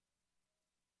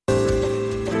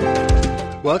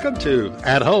Welcome to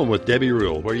At Home with Debbie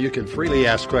Rule, where you can freely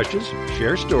ask questions,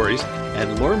 share stories,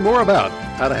 and learn more about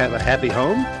how to have a happy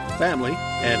home, family,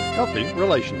 and healthy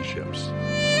relationships.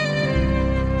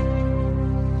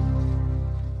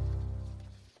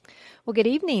 Well, good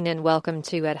evening and welcome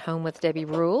to At Home with Debbie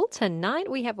Rule.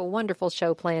 Tonight we have a wonderful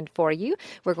show planned for you.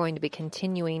 We're going to be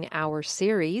continuing our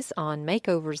series on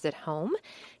makeovers at home.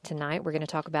 Tonight we're going to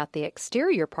talk about the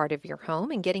exterior part of your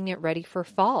home and getting it ready for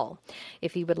fall.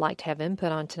 If you would like to have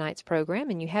input on tonight's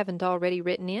program and you haven't already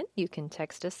written in, you can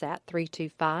text us at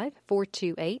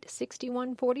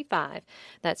 325-428-6145.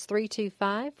 That's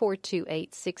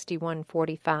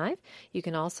 325-428-6145. You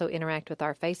can also interact with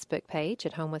our Facebook page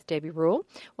at Home with Debbie Rule.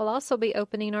 We'll also be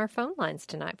opening our phone lines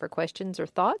tonight for questions or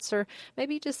thoughts, or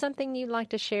maybe just something you'd like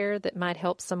to share that might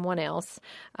help someone else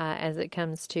as it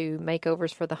comes to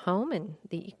makeovers for the home and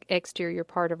the exterior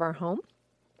part of our home.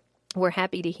 We're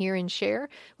happy to hear and share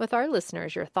with our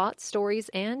listeners your thoughts, stories,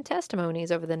 and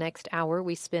testimonies over the next hour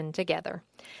we spend together.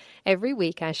 Every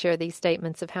week I share these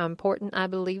statements of how important I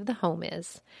believe the home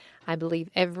is. I believe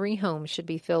every home should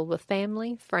be filled with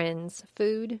family, friends,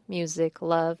 food, music,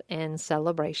 love, and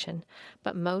celebration.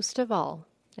 But most of all,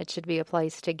 it should be a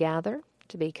place to gather,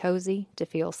 to be cozy, to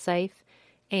feel safe,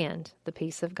 and the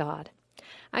peace of God.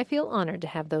 I feel honored to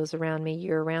have those around me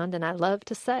year-round, and I love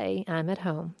to say I'm at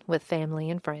home with family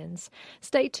and friends.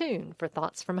 Stay tuned for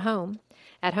Thoughts from Home.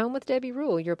 At Home with Debbie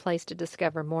Rule, your place to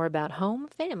discover more about home,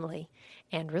 family,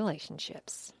 and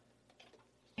relationships.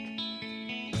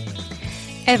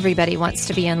 Everybody wants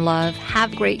to be in love,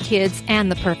 have great kids,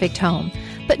 and the perfect home,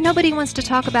 but nobody wants to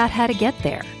talk about how to get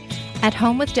there. At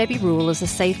Home with Debbie Rule is a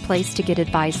safe place to get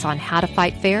advice on how to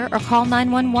fight fair or call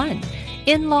 911,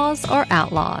 in-laws or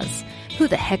outlaws. Who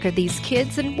the heck are these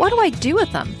kids and what do I do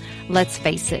with them? Let's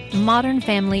face it, Modern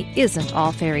Family isn't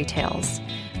all fairy tales.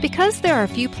 Because there are a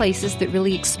few places that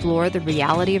really explore the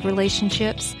reality of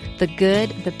relationships, the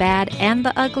good, the bad, and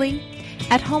the ugly,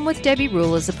 At Home with Debbie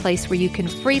Rule is a place where you can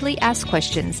freely ask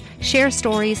questions, share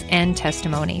stories, and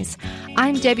testimonies.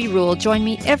 I'm Debbie Rule. Join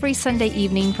me every Sunday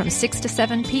evening from 6 to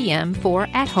 7 p.m. for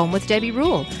At Home with Debbie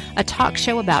Rule, a talk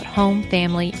show about home,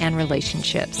 family, and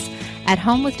relationships. At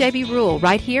Home with Debbie Rule,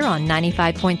 right here on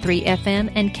 95.3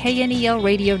 FM and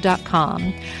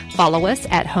KNELradio.com. Follow us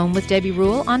at Home with Debbie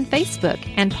Rule on Facebook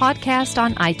and podcast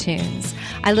on iTunes.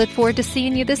 I look forward to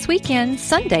seeing you this weekend,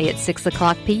 Sunday at 6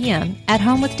 o'clock p.m. at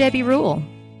Home with Debbie Rule.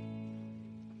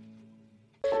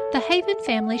 The Haven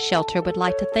Family Shelter would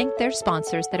like to thank their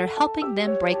sponsors that are helping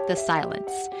them break the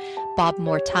silence. Bob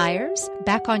Moore Tires,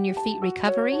 Back on Your Feet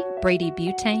Recovery, Brady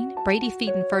Butane, Brady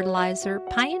Feed and Fertilizer,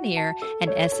 Pioneer,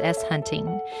 and SS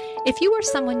Hunting. If you or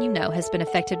someone you know has been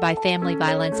affected by family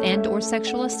violence and or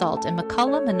sexual assault in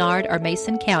McCullough, Menard, or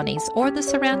Mason counties or the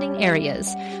surrounding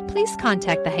areas, please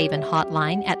contact the Haven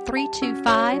Hotline at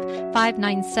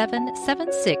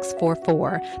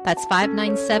 325-597-7644. That's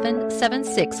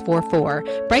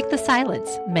 597-7644. Break the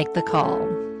silence. Make the call.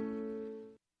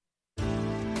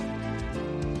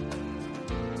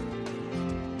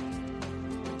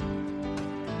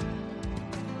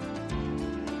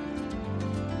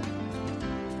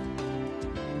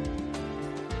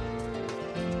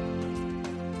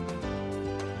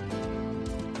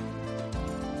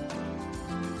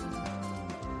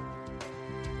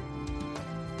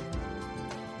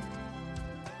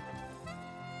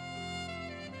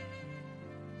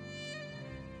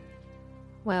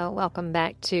 Well, welcome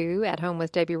back to At Home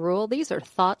with Debbie Rule. These are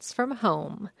Thoughts from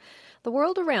Home. The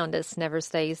world around us never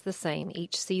stays the same.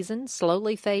 Each season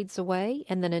slowly fades away,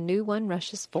 and then a new one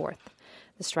rushes forth.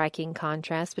 The striking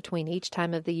contrast between each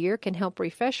time of the year can help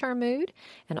refresh our mood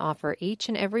and offer each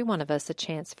and every one of us a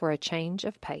chance for a change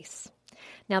of pace.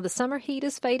 Now, the summer heat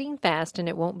is fading fast, and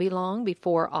it won't be long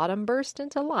before autumn bursts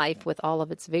into life with all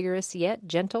of its vigorous yet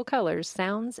gentle colors,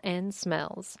 sounds, and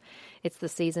smells. It's the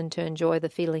season to enjoy the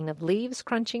feeling of leaves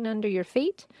crunching under your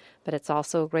feet, but it's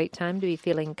also a great time to be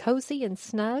feeling cozy and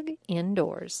snug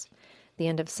indoors. The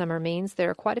end of summer means there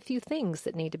are quite a few things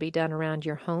that need to be done around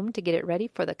your home to get it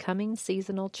ready for the coming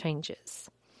seasonal changes.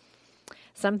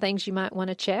 Some things you might want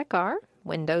to check are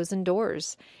windows and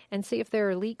doors and see if there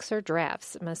are leaks or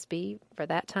drafts. It must be for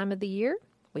that time of the year.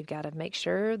 We've got to make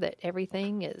sure that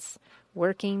everything is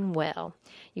working well.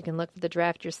 You can look for the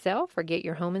draft yourself or get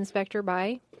your home inspector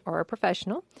or a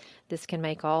professional. This can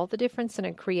make all the difference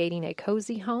in creating a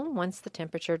cozy home once the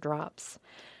temperature drops.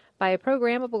 By a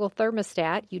programmable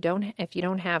thermostat, if you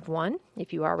don't have one,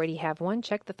 if you already have one,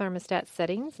 check the thermostat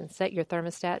settings and set your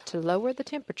thermostat to lower the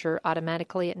temperature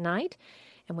automatically at night,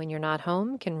 and when you're not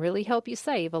home can really help you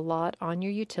save a lot on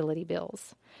your utility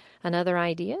bills. Another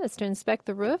idea is to inspect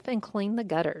the roof and clean the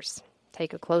gutters.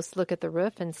 Take a close look at the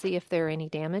roof and see if there are any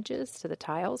damages to the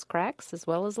tiles, cracks, as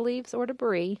well as leaves or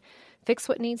debris. Fix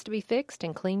what needs to be fixed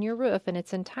and clean your roof in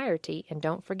its entirety, and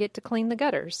don't forget to clean the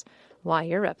gutters while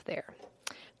you're up there.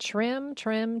 Trim,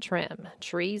 trim, trim.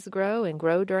 Trees grow and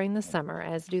grow during the summer,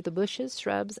 as do the bushes,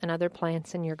 shrubs, and other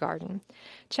plants in your garden.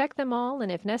 Check them all,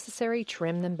 and if necessary,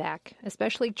 trim them back,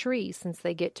 especially trees, since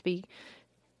they get to be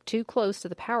too close to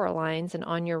the power lines and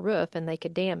on your roof, and they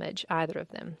could damage either of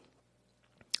them.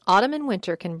 Autumn and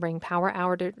winter can bring power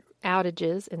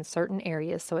outages in certain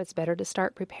areas, so it's better to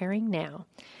start preparing now.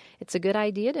 It's a good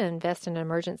idea to invest in an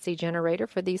emergency generator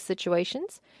for these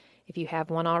situations. If you have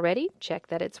one already, check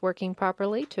that it's working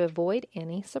properly to avoid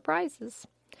any surprises.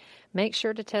 Make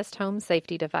sure to test home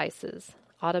safety devices.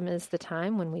 Autumn is the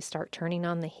time when we start turning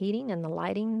on the heating and the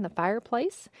lighting in the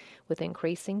fireplace with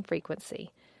increasing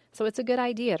frequency. So it's a good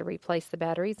idea to replace the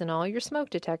batteries in all your smoke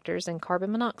detectors and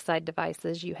carbon monoxide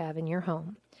devices you have in your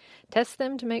home. Test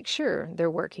them to make sure they're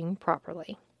working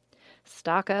properly.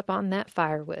 Stock up on that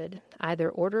firewood. Either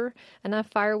order enough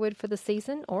firewood for the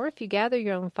season, or if you gather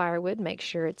your own firewood, make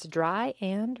sure it's dry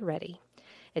and ready.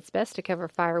 It's best to cover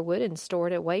firewood and store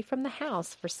it away from the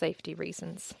house for safety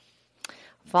reasons.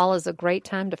 Fall is a great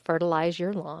time to fertilize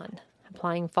your lawn.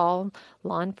 Applying fall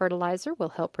lawn fertilizer will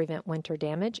help prevent winter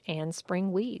damage and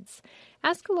spring weeds.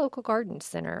 Ask a local garden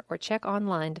center or check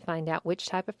online to find out which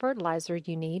type of fertilizer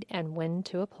you need and when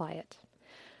to apply it.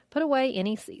 Put away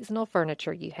any seasonal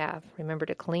furniture you have. Remember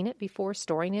to clean it before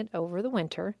storing it over the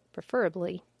winter,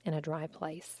 preferably in a dry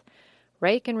place.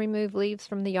 Rake and remove leaves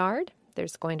from the yard.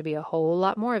 There's going to be a whole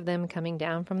lot more of them coming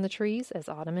down from the trees as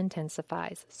autumn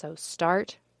intensifies, so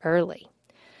start early.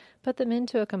 Put them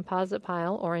into a composite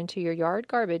pile or into your yard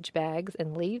garbage bags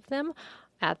and leave them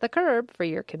at the curb for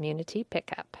your community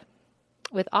pickup.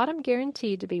 With autumn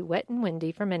guaranteed to be wet and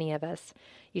windy for many of us,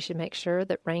 you should make sure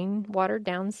that rainwater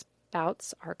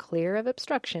downspouts are clear of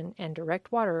obstruction and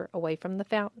direct water away from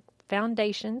the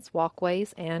foundations,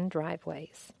 walkways, and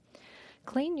driveways.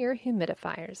 Clean your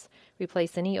humidifiers.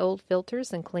 Replace any old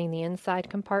filters and clean the inside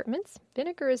compartments.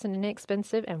 Vinegar is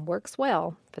inexpensive and works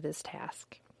well for this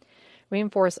task.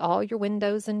 Reinforce all your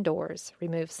windows and doors.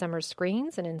 Remove summer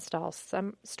screens and install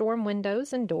some storm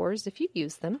windows and doors if you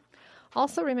use them.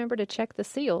 Also remember to check the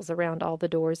seals around all the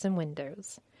doors and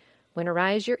windows.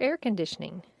 Winterize your air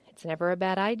conditioning. It's never a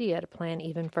bad idea to plan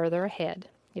even further ahead.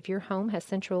 If your home has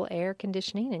central air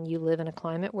conditioning and you live in a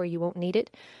climate where you won't need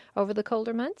it over the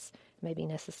colder months, it may be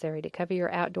necessary to cover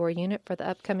your outdoor unit for the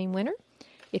upcoming winter.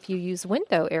 If you use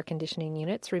window air conditioning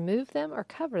units, remove them or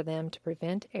cover them to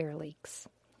prevent air leaks.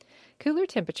 Cooler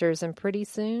temperatures and pretty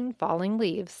soon falling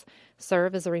leaves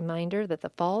serve as a reminder that the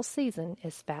fall season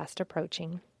is fast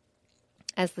approaching.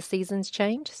 As the seasons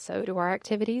change, so do our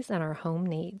activities and our home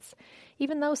needs.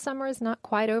 Even though summer is not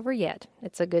quite over yet,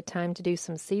 it's a good time to do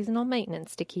some seasonal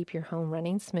maintenance to keep your home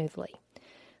running smoothly.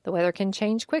 The weather can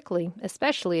change quickly,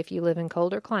 especially if you live in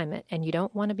colder climate and you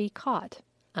don't want to be caught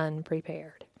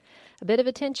unprepared. A bit of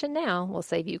attention now will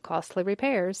save you costly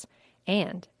repairs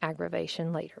and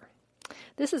aggravation later.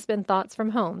 This has been Thoughts from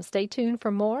Home. Stay tuned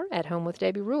for more at Home with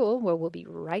Debbie Rule, where we'll be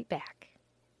right back.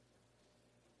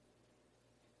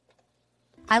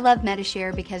 I love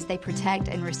Medi-Share because they protect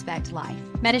and respect life.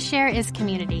 Medi-Share is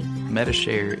community.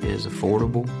 Medi-Share is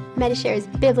affordable. Medi-Share is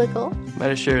biblical.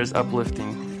 Medi-Share is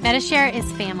uplifting. Medi-Share is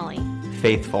family.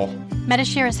 Faithful.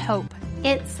 Medi-Share is hope.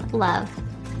 It's love.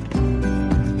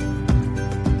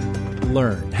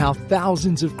 Learn how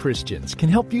thousands of Christians can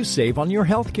help you save on your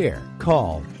health care.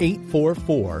 Call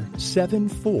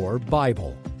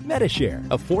 844-74-BIBLE. Medi-Share,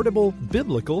 affordable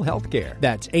biblical health care.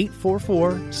 That's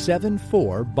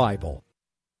 844-74-BIBLE.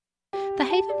 The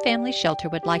Haven Family Shelter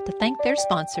would like to thank their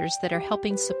sponsors that are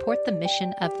helping support the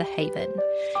mission of the Haven: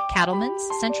 Cattleman's,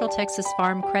 Central Texas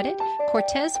Farm Credit,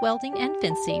 Cortez Welding and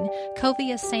Fencing,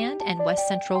 Covia Sand, and West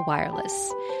Central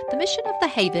Wireless. The mission of the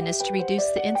Haven is to reduce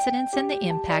the incidence and the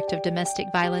impact of domestic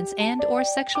violence and or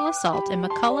sexual assault in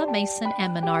McCullough, Mason,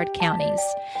 and Menard counties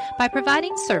by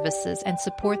providing services and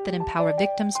support that empower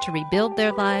victims to rebuild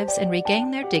their lives and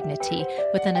regain their dignity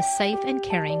within a safe and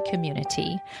caring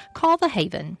community. Call the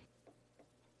Haven.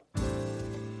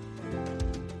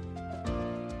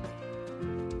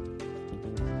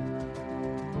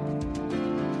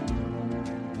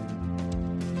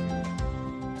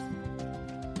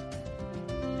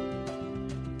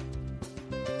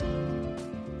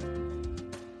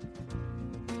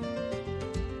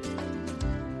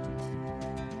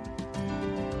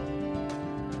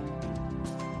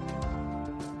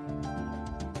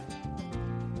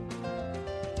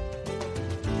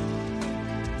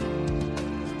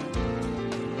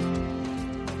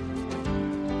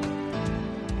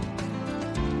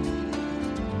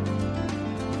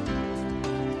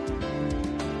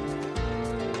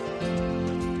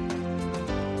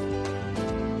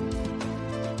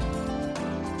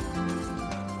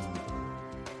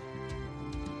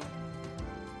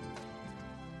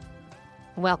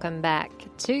 Welcome back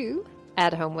to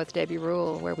At Home with Debbie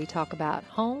Rule, where we talk about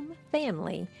home,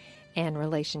 family, and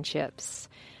relationships.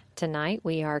 Tonight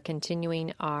we are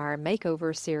continuing our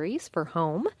makeover series for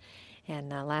home. And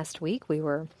last week we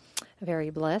were very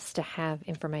blessed to have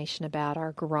information about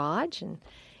our garage.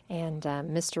 And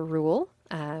Mr. Rule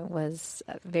was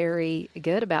very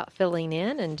good about filling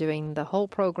in and doing the whole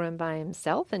program by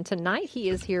himself. And tonight he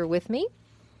is here with me.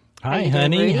 Hi,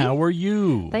 honey. How are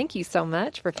you? Thank you so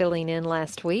much for filling in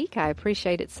last week. I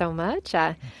appreciate it so much.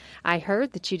 I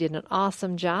heard that you did an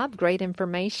awesome job, great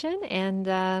information, and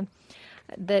that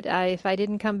if I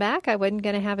didn't come back, I wasn't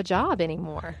going to have a job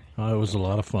anymore. Oh, it was a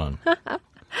lot of fun.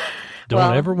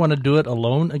 Don't ever want to do it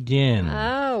alone again.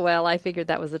 Oh, well, I figured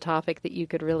that was a topic that you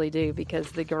could really do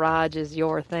because the garage is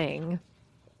your thing.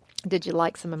 Did you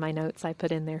like some of my notes I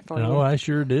put in there for you? Oh, I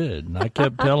sure did. And I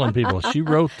kept telling people, she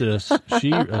wrote this. I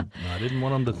didn't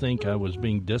want them to think I was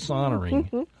being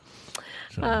dishonoring.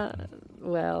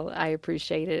 Well, I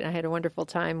appreciate it. I had a wonderful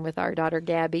time with our daughter,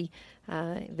 Gabby,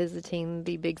 visiting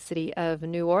the big city of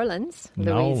New Orleans,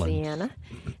 Louisiana,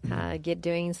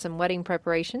 doing some wedding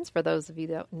preparations. For those of you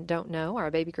that don't know, our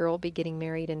baby girl will be getting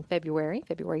married in February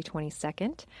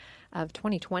 22nd of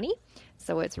 2020.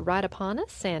 So it's right upon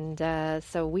us, and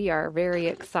so we are very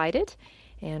excited.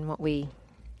 And what we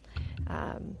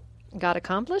got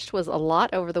accomplished was a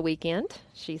lot over the weekend.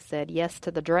 She said yes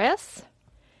to the dress,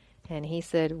 and he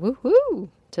said woo-hoo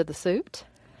to the suit,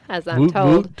 as I'm woot,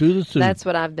 told. Woot to the suit. That's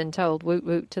what I've been told,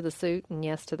 woot-woot to the suit and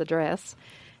yes to the dress.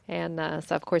 And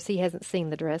so, of course, he hasn't seen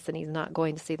the dress, and he's not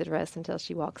going to see the dress until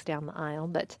she walks down the aisle.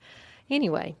 But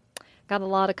anyway, got a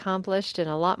lot accomplished and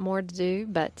a lot more to do,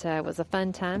 but it was a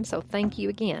fun time. So thank you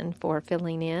again for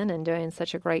filling in and doing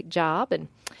such a great job. And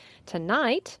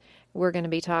tonight, we're going to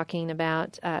be talking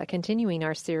about continuing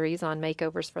our series on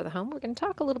makeovers for the home. We're going to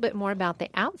talk a little bit more about the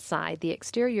outside, the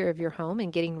exterior of your home,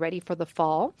 and getting ready for the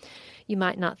fall. You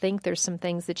might not think there's some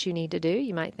things that you need to do.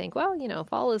 You might think, well,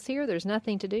 fall is here, there's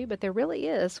nothing to do, but there really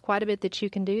is quite a bit that you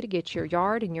can do to get your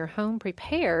yard and your home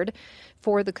prepared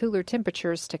for the cooler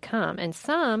temperatures to come. And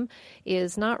some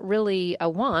is not really a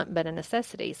want, but a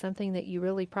necessity, something that you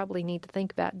really probably need to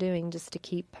think about doing just to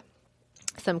keep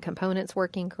some components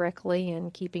working correctly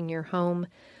and keeping your home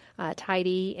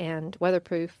tidy and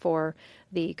weatherproof for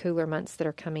the cooler months that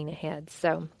are coming ahead.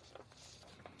 So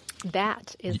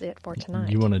that is it for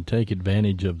tonight. You want to take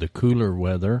advantage of the cooler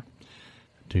weather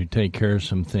to take care of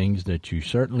some things that you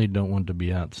certainly don't want to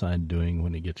be outside doing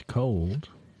when it gets cold.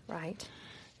 Right.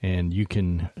 And you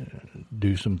can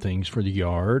do some things for the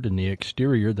yard and the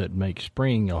exterior that make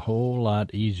spring a whole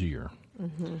lot easier.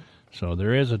 Mm-hmm. So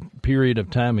there is a period of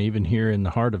time, even here in the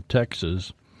heart of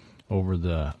Texas, over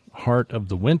the heart of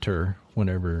the winter,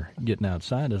 whenever getting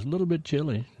outside is a little bit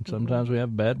chilly. And sometimes we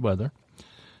have bad weather.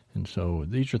 And so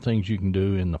these are things you can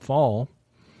do in the fall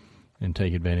and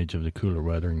take advantage of the cooler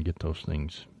weather and get those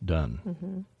things done.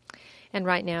 Mm-hmm. And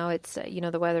right now it's,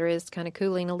 the weather is kind of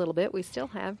cooling a little bit. We still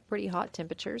have pretty hot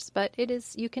temperatures, but it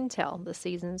is, you can tell the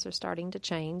seasons are starting to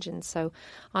change. And so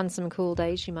on some cool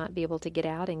days, you might be able to get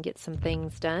out and get some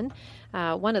things done.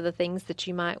 One of the things that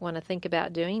you might want to think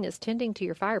about doing is tending to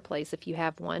your fireplace if you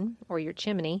have one, or your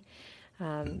chimney.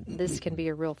 This can be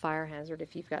a real fire hazard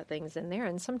if you've got things in there.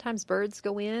 And sometimes birds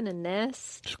go in and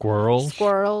nest.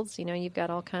 Squirrels. You've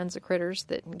got all kinds of critters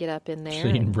that get up in there.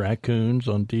 Seen raccoons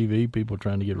on TV, people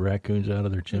trying to get raccoons out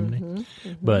of their chimney. Mm-hmm,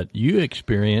 mm-hmm. But you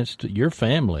experienced, your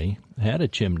family had a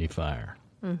chimney fire.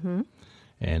 Mm-hmm.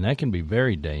 And that can be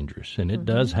very dangerous. And it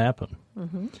does happen.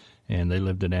 Mm-hmm. And they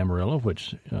lived in Amarillo,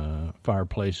 which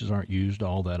fireplaces aren't used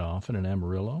all that often in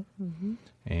Amarillo. Mm-hmm.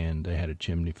 And they had a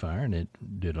chimney fire, and it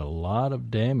did a lot of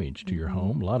damage to your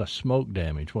home, a lot of smoke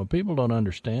damage. Well, people don't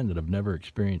understand that have never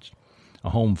experienced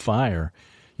a home fire.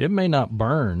 It may not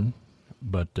burn,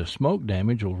 but the smoke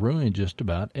damage will ruin just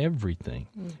about everything.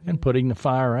 Mm-hmm. And putting the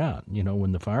fire out.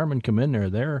 When the firemen come in there,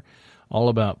 they're all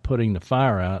about putting the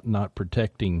fire out, not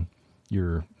protecting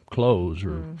your clothes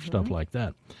or stuff like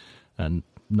that. And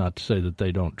not to say that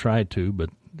they don't try to,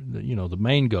 but, the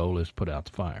main goal is put out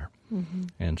the fire. Mm-hmm.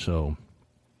 And so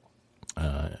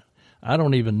I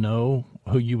don't even know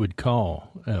who you would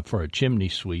call for a chimney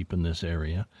sweep in this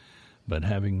area, but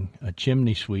having a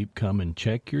chimney sweep come and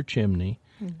check your chimney,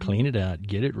 clean it out,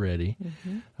 get it ready.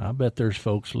 Mm-hmm. I bet there's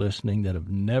folks listening that have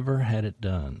never had it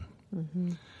done.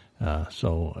 Mm-hmm.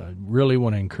 So I really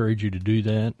want to encourage you to do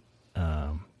that.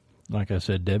 Like I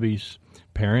said, Debbie's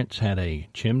parents had a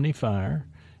chimney fire,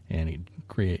 and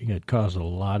it caused a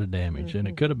lot of damage, and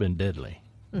it could have been deadly.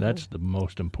 Mm-hmm. That's the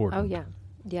most important. Oh, yeah.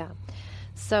 Yeah.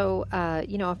 So,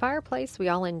 a fireplace, we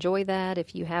all enjoy that.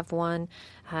 If you have one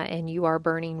and you are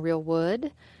burning real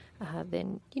wood,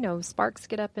 then, sparks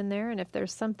get up in there, and if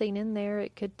there's something in there,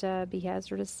 it could be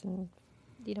hazardous, and,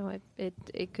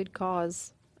 it could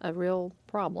cause a real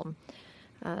problem.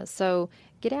 So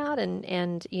get out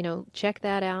and check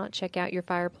that out. Check out your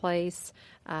fireplace.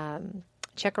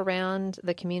 Check around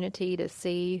the community to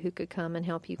see who could come and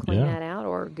help you clean that out,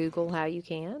 or Google how you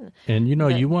can. And,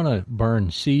 you want to burn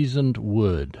seasoned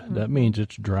wood. That means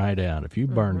it's dried out. If you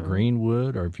burn green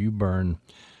wood, or if you burn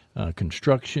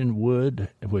construction wood,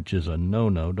 which is a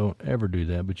no-no, don't ever do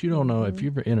that. But you don't know if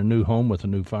you're in a new home with a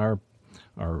new fire,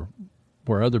 or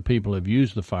where other people have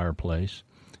used the fireplace,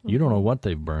 you don't know what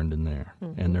they've burned in there.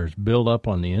 And there's buildup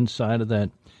on the inside of that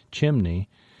chimney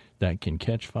that can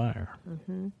catch fire.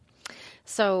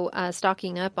 So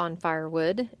stocking up on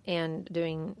firewood and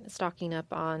stocking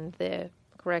up on the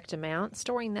correct amount,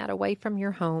 storing that away from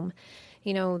your home.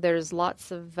 There's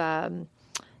lots of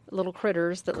little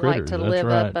critters that like to live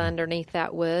up underneath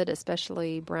that wood,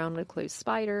 especially brown recluse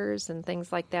spiders and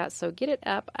things like that. So get it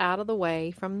up out of the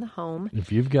way from the home.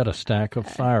 If you've got a stack of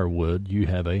firewood, you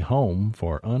have a home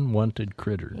for unwanted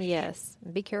critters. Yes.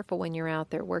 Be careful when you're out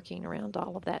there working around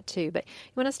all of that too. But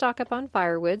you want to stock up on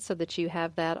firewood so that you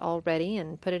have that all ready,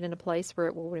 and put it in a place where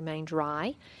it will remain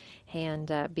dry, and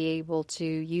be able to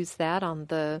use that on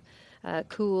the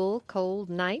cool, cold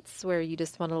nights where you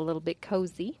just want a little bit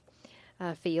cozy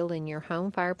feel in your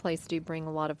home. Fireplace do bring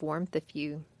a lot of warmth. If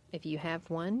you have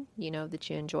one, you know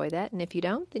that you enjoy that, and if you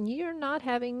don't, then you're not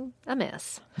having a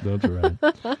mess. That's right.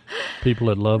 People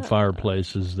that love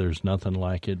fireplaces, there's nothing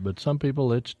like it, but some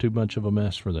people, it's too much of a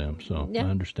mess for them, so I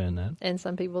understand that. And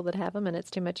some people that have them and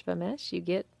it's too much of a mess, you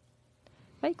get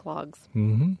fake logs,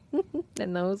 and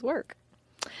those work.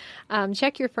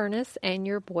 Check your furnace and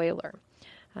your boiler.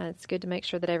 It's good to make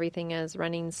sure that everything is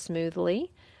running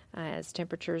smoothly. As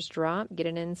temperatures drop, get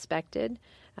it inspected.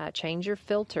 Change your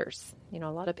filters. A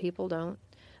lot of people don't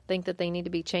think that they need to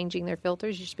be changing their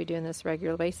filters. You should be doing this on a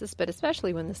regular basis, but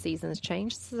especially when the seasons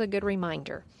change, this is a good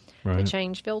reminder to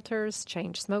change filters,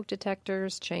 change smoke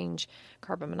detectors, change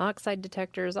carbon monoxide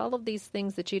detectors, all of these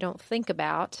things that you don't think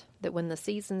about, that when the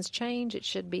seasons change, it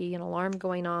should be an alarm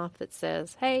going off that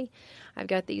says, hey, I've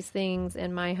got these things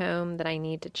in my home that I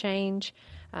need to change,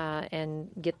 and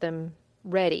get them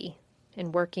ready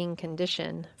in working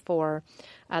condition for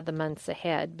the months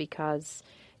ahead, because,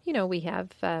 we have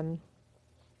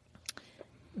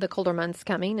the colder months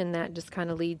coming, and that just kind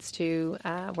of leads to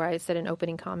where I said in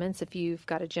opening comments, if you've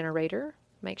got a generator,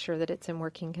 make sure that it's in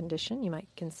working condition. You might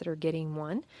consider getting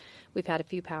one. We've had a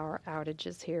few power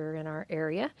outages here in our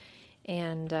area,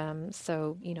 and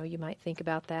so, you might think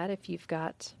about that if you've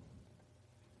got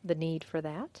the need for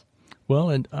that. Well,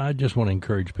 and I just want to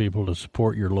encourage people to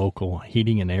support your local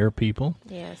heating and air people.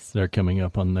 Yes. They're coming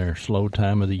up on their slow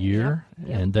time of the year,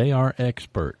 and they are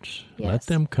experts. Yes. Let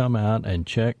them come out and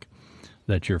check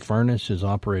that your furnace is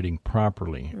operating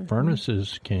properly.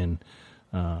 Furnaces can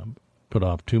put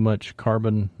off too much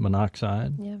carbon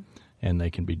monoxide, and they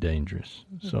can be dangerous.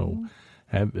 So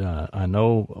I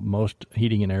know most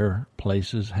heating and air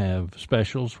places have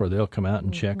specials where they'll come out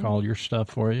and check all your stuff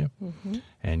for you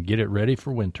and get it ready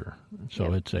for winter.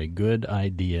 So it's a good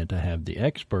idea to have the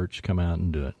experts come out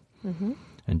and do it.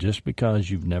 And just because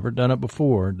you've never done it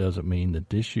before doesn't mean that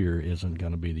this year isn't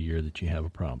going to be the year that you have a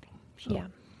problem. So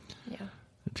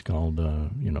it's called,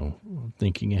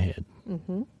 thinking ahead.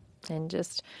 And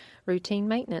just routine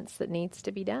maintenance that needs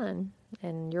to be done.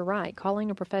 And you're right, calling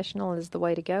a professional is the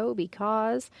way to go,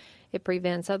 because it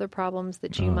prevents other problems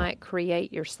that you might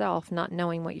create yourself, not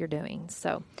knowing what you're doing.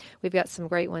 So we've got some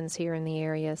great ones here in the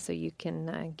area, so you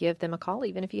can give them a call,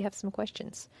 even if you have some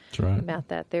questions about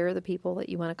that. They're the people that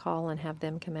you want to call and have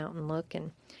them come out and look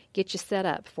and get you set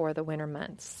up for the winter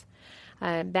months.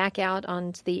 Back out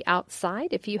onto the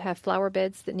outside, if you have flower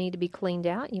beds that need to be cleaned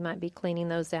out, you might be cleaning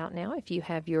those out now. If you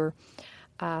have your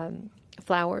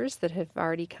flowers that have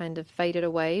already kind of faded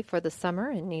away for the summer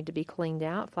and need to be cleaned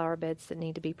out, flower beds that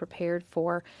need to be prepared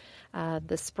for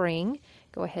the spring,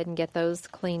 go ahead and get those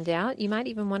cleaned out. You might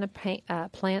even want to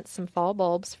plant some fall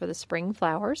bulbs for the spring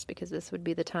flowers, because this would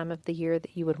be the time of the year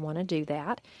that you would want to do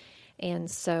that.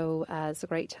 And so it's a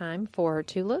great time for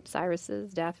tulips,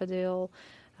 irises, daffodil,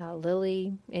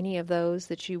 lily, any of those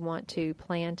that you want to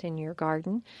plant in your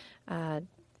garden.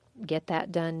 Get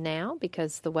that done now,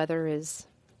 because the weather is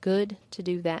good to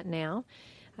do that now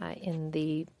in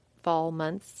the fall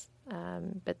months.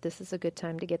 But this is a good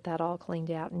time to get that all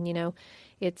cleaned out. And,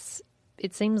 it's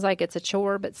it seems like it's a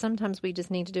chore, but sometimes we just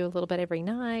need to do a little bit every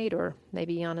night or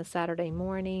maybe on a Saturday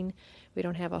morning. We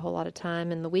don't have a whole lot of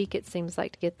time in the week, it seems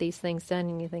like, to get these things done,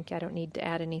 and you think, I don't need to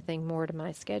add anything more to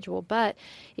my schedule. But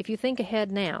if you think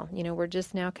ahead now, we're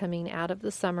just now coming out of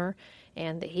the summer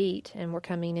and the heat, and we're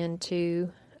coming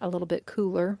into a little bit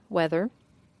cooler weather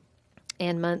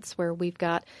and months where we've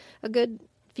got a good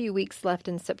few weeks left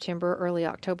in September, early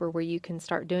October, where you can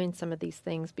start doing some of these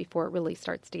things before it really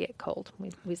starts to get cold.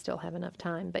 We still have enough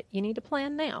time, but you need to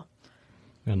plan now.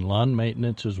 And lawn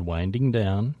maintenance is winding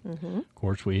down. Mm-hmm. Of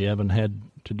course, we haven't had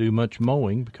to do much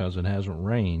mowing because it hasn't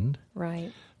rained.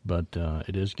 Right. But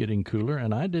it is getting cooler,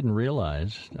 and I didn't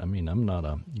realize, I'm not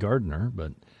a gardener,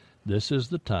 but this is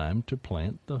the time to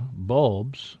plant the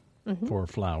bulbs for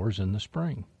flowers in the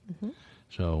spring. Mm-hmm.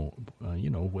 So,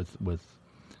 with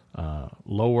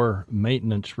lower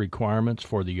maintenance requirements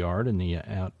for the yard and the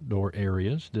outdoor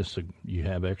areas, you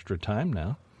have extra time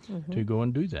now to go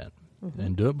and do that.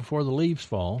 And do it before the leaves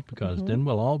fall, because then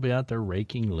we'll all be out there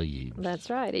raking leaves.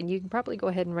 That's right. And you can probably go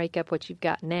ahead and rake up what you've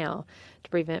got now to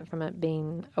prevent from it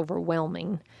being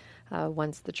overwhelming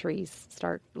once the trees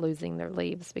start losing their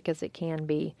leaves, because it can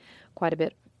be quite a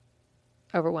bit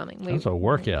overwhelming. That's a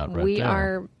workout right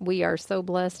there. We are so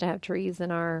blessed to have trees in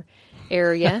our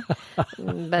area,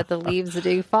 but the leaves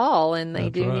do fall, and they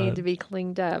need to be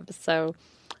cleaned up. So,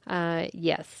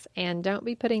 yes. And don't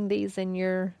be putting these in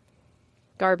your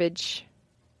garbage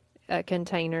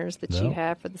containers that you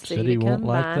have for the city to come won't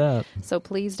by. like that. So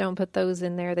please don't put those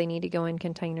in there. They need to go in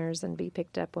containers and be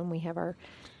picked up when we have our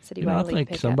citywide I leaf think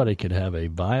pickup. Somebody could have a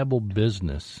viable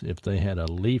business if they had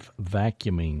a leaf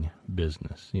vacuuming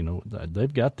business.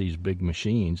 They've got these big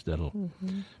machines that'll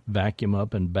vacuum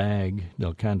up and bag.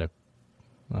 They'll kind of,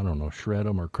 shred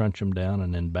them or crunch them down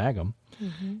and then bag them.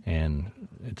 And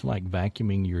it's like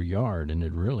vacuuming your yard, and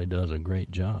it really does a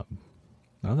great job.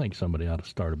 I think somebody ought to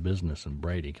start a business in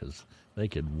Brady, because they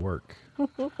could work.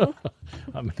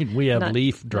 We have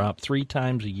leaf drop 3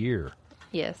 times a year.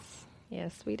 Yes,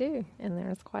 we do, and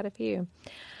there's quite a few.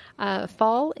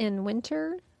 Fall and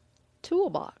winter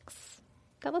toolbox.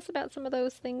 Tell us about some of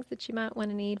those things that you might want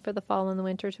to need for the fall and the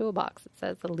winter toolbox. It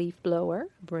says a leaf blower,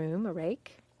 a broom, a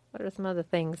rake. What are some other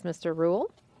things, Mr. Rule?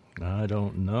 I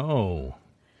don't know.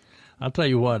 I'll tell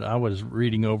you what, I was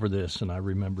reading over this, and I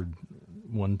remembered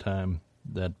one time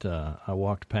that I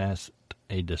walked past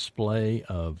a display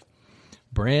of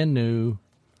brand new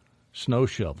snow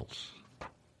shovels.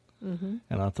 And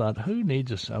I thought, who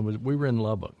needs we were in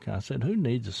Lubbock. I said, who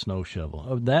needs a snow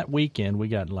shovel? That weekend, we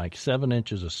got like 7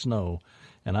 inches of snow,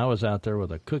 and I was out there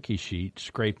with a cookie sheet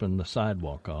scraping the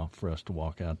sidewalk off for us to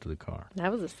walk out to the car.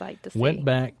 That was a sight to see. Went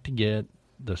back to get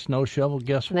the snow shovel.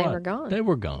 Guess what? They were gone. They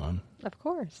were gone. Of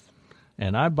course.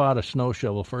 And I bought a snow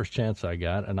shovel first chance I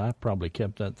got, and I probably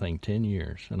kept that thing 10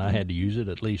 years. And I had to use it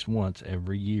at least once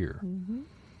every year.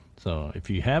 So if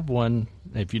you have one,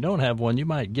 if you don't have one, you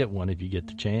might get one if you get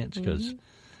the chance, because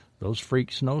those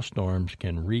freak snowstorms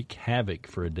can wreak havoc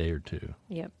for a day or two.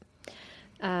 Yep.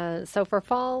 So for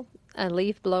fall, a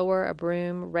leaf blower, a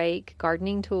broom, rake,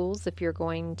 gardening tools if you're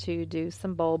going to do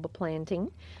some bulb planting.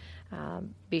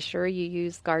 Be sure you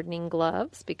use gardening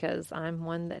gloves, because I'm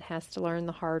one that has to learn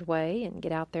the hard way and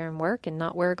get out there and work and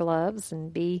not wear gloves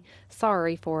and be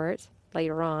sorry for it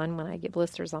later on when I get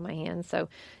blisters on my hands. So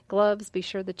gloves, be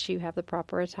sure that you have the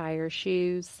proper attire.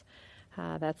 Shoes,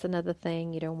 that's another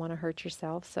thing. You don't want to hurt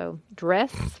yourself. So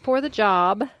dress for the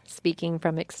job, speaking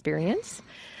from experience.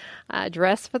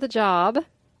 Dress for the job.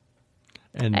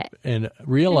 And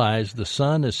realize the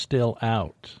sun is still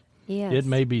out. Yes. It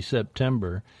may be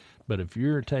September, but if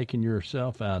you're taking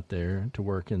yourself out there to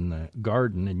work in the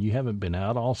garden and you haven't been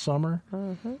out all summer,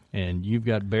 and you've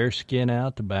got bare skin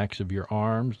out, the backs of your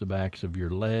arms, the backs of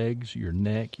your legs, your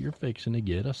neck, you're fixing to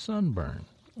get a sunburn.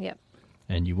 Yep.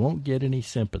 And you won't get any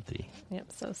sympathy. Yep.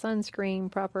 So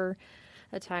sunscreen, proper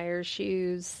attire,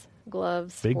 shoes,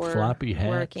 gloves. Big for floppy hats,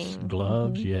 working.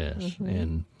 gloves, yes,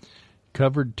 and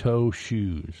covered toe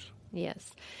shoes.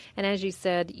 Yes. And as you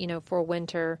said, for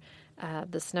winter,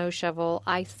 the snow shovel,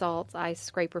 ice salts, ice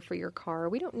scraper for your car.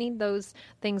 We don't need those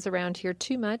things around here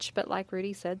too much, but like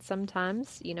Rudy said,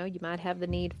 sometimes, you might have the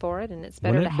need for it, and it's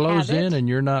better to have it. When it blows in and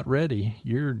you're not ready,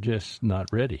 you're just not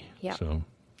ready. Yep.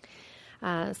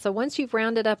 So once you've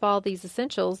rounded up all these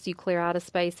essentials, you clear out a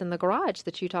space in the garage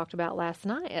that you talked about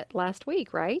last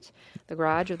week, right? The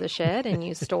garage or the shed, and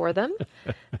you store them,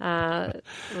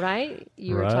 right?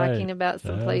 You were talking about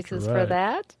some places for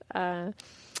that.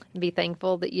 be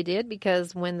thankful that you did,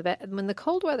 because when the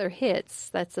cold weather hits,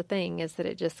 that's the thing, is that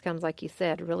it just comes, like you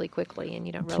said, really quickly, and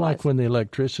you don't It's realize. like when the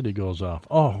electricity goes off.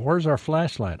 Oh, where's our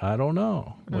flashlight? I don't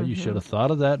know. Well, you should have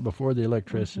thought of that before the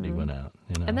electricity went out.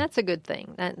 You know? And that's a good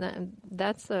thing.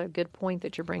 That's a good point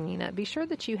that you're bringing up. Be sure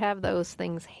that you have those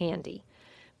things handy,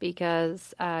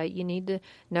 because you need to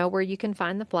know where you can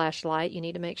find the flashlight. You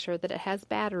need to make sure that it has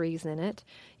batteries in it.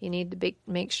 You need to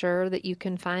make sure that you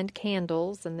can find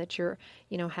candles, and that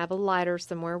have a lighter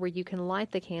somewhere where you can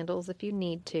light the candles if you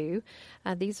need to.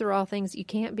 These are all things. You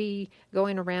can't be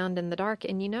going around in the dark.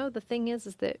 And the thing is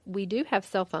that we do have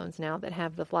cell phones now that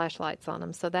have the flashlights on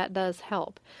them, so that does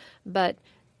help. But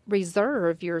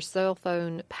reserve your cell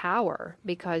phone power,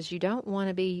 because you don't want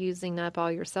to be using up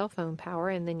all your cell phone power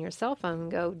and then your cell phone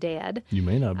go dead. You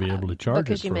may not be able to charge it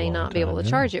because you may not be able to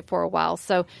charge it for a while.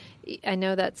 So I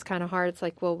know that's kind of hard. It's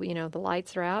like, well, the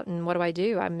lights are out, and what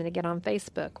do? I'm going to get on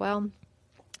Facebook. Well,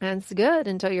 that's good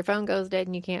until your phone goes dead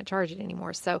and you can't charge it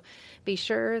anymore. So be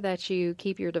sure that you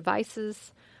keep your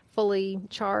devices fully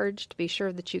charged. Be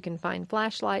sure that you can find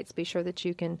flashlights. Be sure that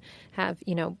you can have,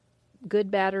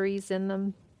 good batteries in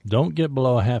them. Don't get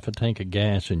below half a tank of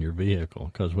gas in your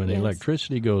vehicle, because when the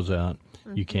electricity goes out,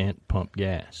 you can't pump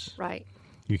gas. Right.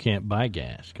 You can't buy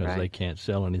gas because they can't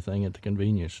sell anything at the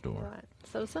convenience store. Right.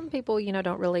 So some people,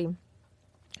 don't really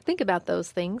think about those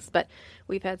things, but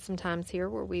we've had some times here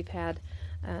where we've had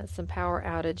some power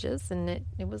outages, and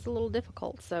it was a little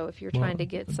difficult. So if you're trying to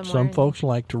get somewhere... Some folks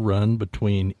like to run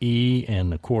between E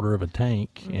and a quarter of a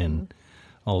tank, and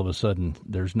all of a sudden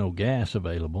there's no gas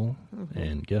available,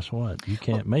 and guess what? You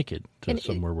can't make it to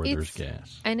somewhere where there's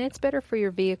gas. And it's better for your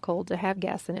vehicle to have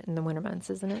gas in it in the winter months,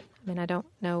 isn't it? I mean, I don't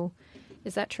know.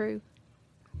 Is that true?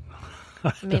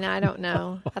 I don't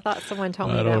know. I thought someone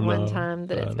told me that one time,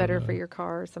 that it's better for your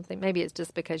car or something. Maybe it's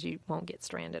just because you won't get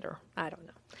stranded, or I don't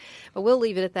know. But we'll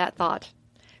leave it at that thought.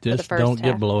 Just don't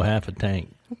get below half a tank.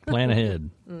 Plan ahead.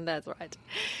 That's right.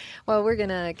 Well, we're going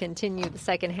to continue the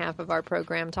second half of our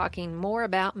program talking more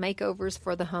about makeovers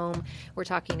for the home. We're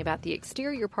talking about the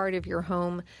exterior part of your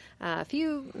home, a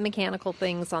few mechanical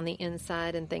things on the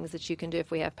inside, and things that you can do if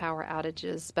we have power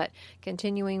outages, but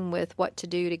continuing with what to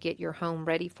do to get your home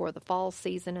ready for the fall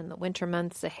season and the winter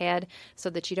months ahead, so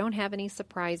that you don't have any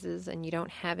surprises and you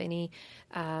don't have any...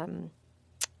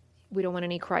 we don't want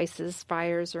any crisis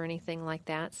fires or anything like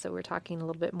that. So we're talking a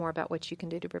little bit more about what you can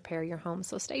do to prepare your home.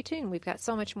 So stay tuned. We've got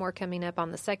so much more coming up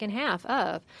on the second half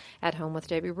of At Home with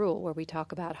Debbie Rule, where we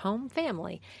talk about home,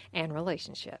 family, and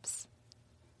relationships.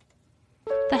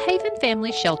 The Haven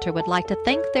Family Shelter would like to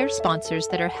thank their sponsors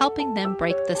that are helping them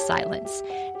break the silence: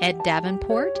 Ed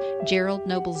Davenport, Gerald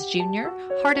Nobles Jr.,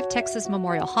 Heart of Texas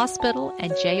Memorial Hospital,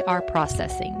 and JR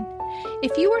Processing.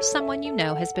 If you or someone you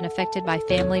know has been affected by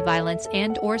family violence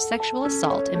and or sexual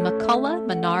assault in McCullough,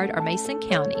 Menard, or Mason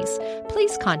counties,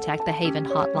 please contact the Haven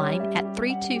Hotline at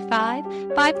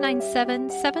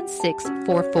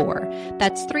 325-597-7644.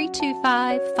 That's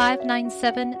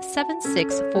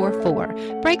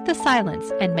 325-597-7644. Break the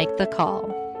silence and make the call.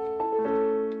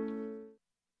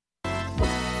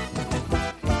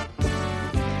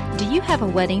 Do you have a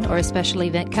wedding or a special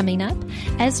event coming up?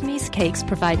 Esme's Cakes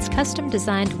provides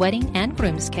custom-designed wedding and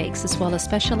groom's cakes, as well as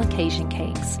special occasion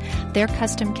cakes. Their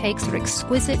custom cakes are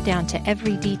exquisite down to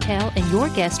every detail, and your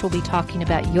guest will be talking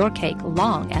about your cake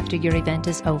long after your event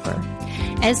is over.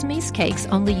 Esme's Cakes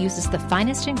only uses the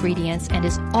finest ingredients and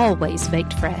is always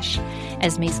baked fresh.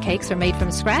 Esme's Cakes are made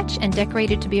from scratch and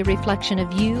decorated to be a reflection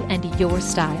of you and your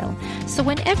style. So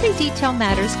when every detail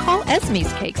matters, call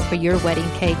Esme's Cakes for your wedding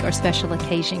cake or special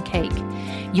occasion cake.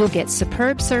 You'll get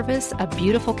superb service, a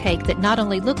beautiful cake that not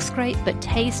only looks great but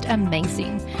tastes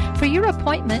amazing. For your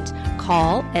appointment,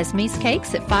 call Esme's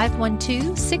Cakes at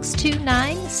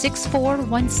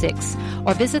 512-629-6416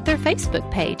 or visit their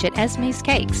Facebook page at Esme's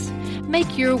Cakes.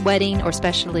 Make your wedding or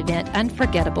special event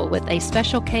unforgettable with a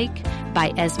special cake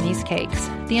by Esme's Cakes,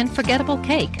 the unforgettable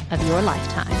cake of your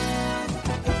lifetime.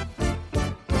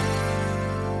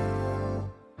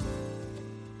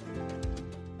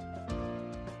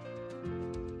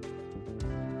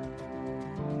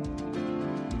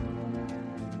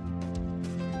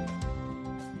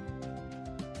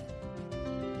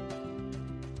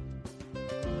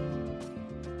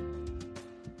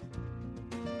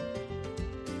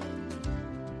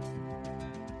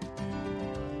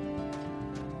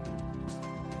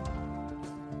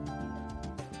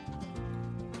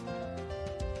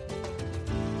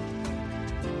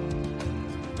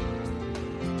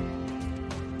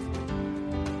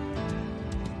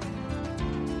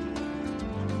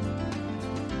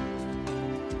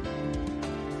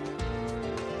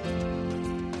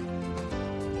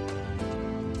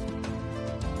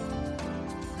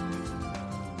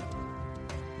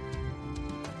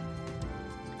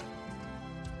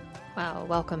 Well,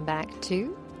 welcome back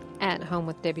to At Home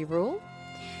with Debbie Rule,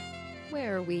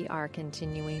 where we are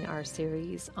continuing our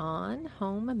series on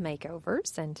home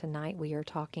makeovers. And tonight we are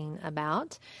talking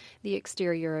about the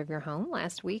exterior of your home.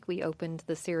 Last week we opened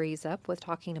the series up with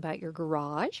talking about your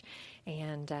garage,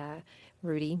 and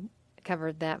Rudy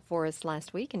covered that for us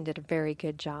last week and did a very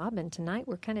good job. And tonight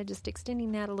we're kind of just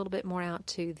extending that a little bit more out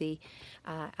to the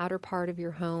outer part of your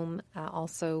home,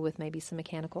 also with maybe some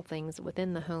mechanical things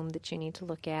within the home that you need to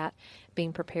look at,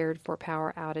 being prepared for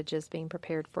power outages, being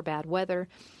prepared for bad weather,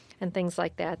 and things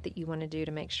like that that you want to do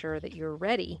to make sure that you're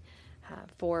ready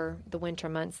for the winter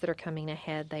months that are coming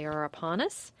ahead. They are upon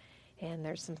us, and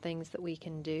there's some things that we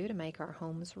can do to make our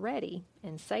homes ready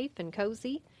and safe and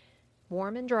cozy,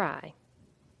 warm and dry.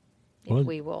 If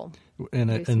we will.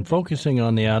 And focusing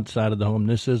on the outside of the home,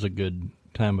 this is a good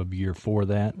time of year for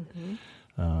that.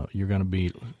 Mm-hmm. You're going to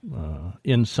be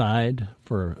inside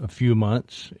for a few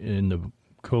months in the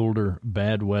colder,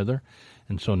 bad weather.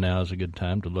 And so now is a good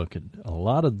time to look at a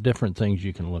lot of different things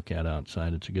you can look at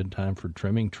outside. It's a good time for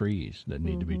trimming trees that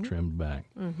need to be trimmed back,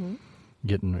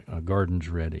 getting gardens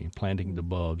ready, planting the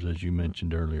bulbs, as you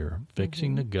mentioned earlier,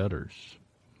 fixing the gutters,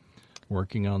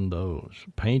 working on those,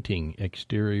 painting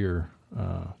exterior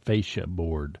fascia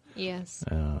board. Yes.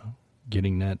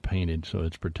 Getting that painted so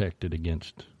it's protected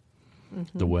against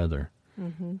the weather.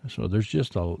 Mm-hmm. So there's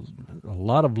just a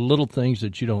lot of little things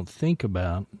that you don't think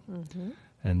about,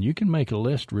 and you can make a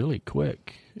list really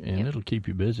quick, and it'll keep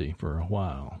you busy for a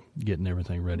while, getting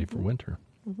everything ready for winter.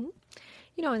 Mm-hmm.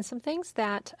 You know, and some things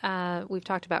that we've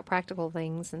talked about, practical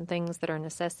things and things that are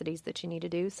necessities that you need to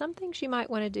do. Some things you might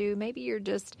want to do, maybe you're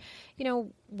just,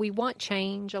 we want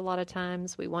change a lot of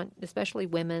times. We want, especially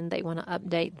women, they want to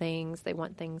update things. They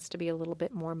want things to be a little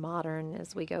bit more modern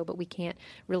as we go, but we can't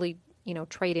really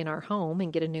trade in our home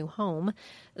and get a new home.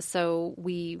 So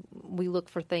we look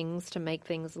for things to make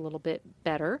things a little bit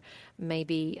better.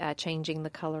 Maybe changing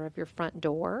the color of your front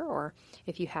door, or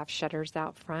if you have shutters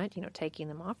out front, taking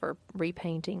them off or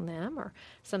repainting them or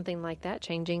something like that.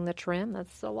 Changing the trim,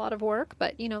 that's a lot of work,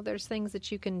 but there's things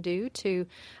that you can do to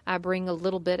bring a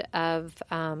little bit of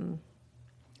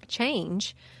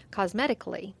change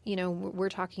cosmetically. We're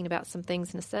talking about some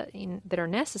things that are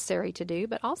necessary to do,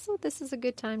 but also this is a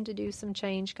good time to do some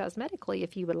change cosmetically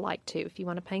if you would like to. If you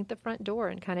want to paint the front door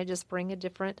and kind of just bring a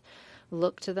different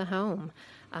look to the home,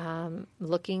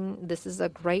 this is a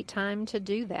great time to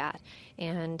do that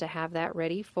and to have that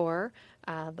ready for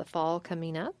the fall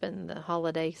coming up and the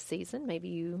holiday season. Maybe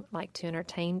you like to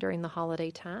entertain during the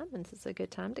holiday time, and this is a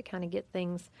good time to kind of get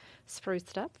things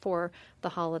spruced up for the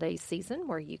holiday season,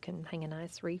 where you can hang a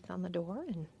nice wreath on the door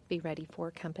and be ready for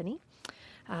company.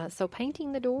 So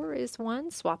painting the door is one.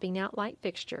 Swapping out light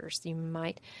fixtures. You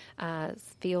might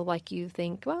feel like you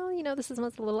think, well, this is a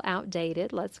little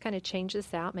outdated. Let's kind of change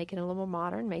this out, make it a little more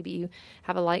modern. Maybe you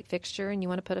have a light fixture and you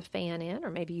want to put a fan in, or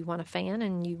maybe you want a fan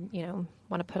and you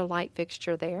want to put a light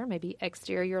fixture there. Maybe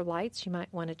exterior lights you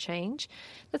might want to change.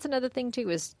 That's another thing too,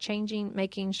 is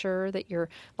making sure that your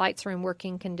lights are in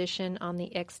working condition on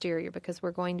the exterior, because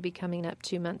we're going to be coming up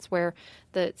 2 months where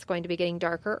it's going to be getting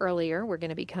darker earlier. We're going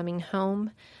to be coming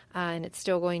home and it's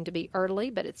still going to be early,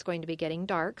 but it's going to be getting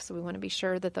dark. So we want to be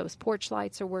sure that those porch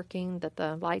lights are working, that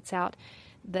the lights out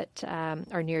that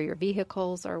are near your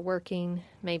vehicles are working.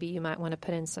 Maybe you might want to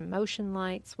put in some motion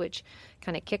lights, which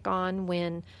kind of kick on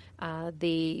when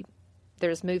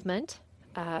there's movement,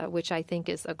 which I think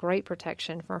is a great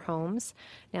protection for homes.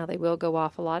 Now, they will go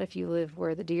off a lot if you live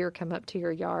where the deer come up to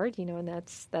your yard, and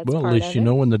that's well, part at least of you it.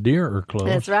 know when the deer are close.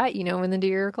 That's right, when the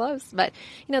deer are close. But,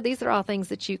 these are all things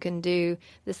that you can do.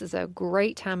 This is a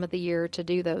great time of the year to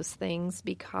do those things,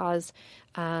 because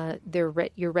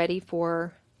you're ready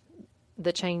for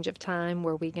the change of time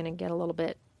where we're going to get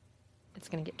it's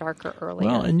going to get darker early.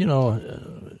 Well, and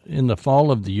in the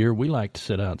fall of the year, we like to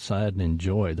sit outside and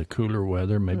enjoy the cooler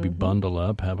weather, maybe bundle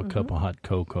up, have a cup of hot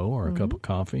cocoa or a cup of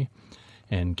coffee,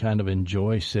 and kind of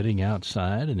enjoy sitting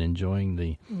outside and enjoying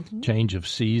the change of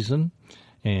season.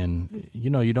 And, you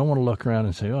don't want to look around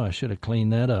and say, oh, I should have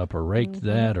cleaned that up or raked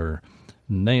that or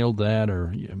nailed that,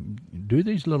 or do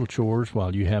these little chores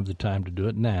while you have the time to do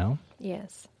it now.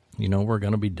 Yes. We're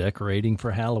going to be decorating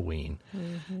for Halloween.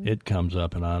 It comes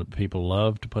up, and people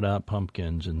love to put out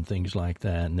pumpkins and things like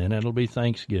that. And then it'll be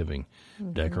Thanksgiving,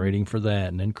 decorating for that,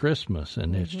 and then Christmas.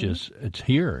 And it's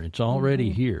here. It's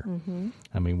already here.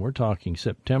 I mean, we're talking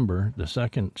September, the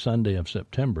second Sunday of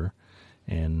September,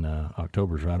 and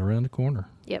October's right around the corner.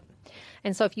 Yep.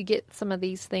 And so if you get some of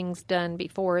these things done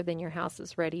before, then your house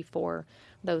is ready for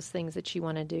those things that you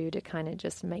want to do to kind of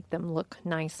just make them look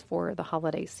nice for the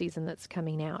holiday season that's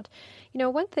coming out.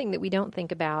 One thing that we don't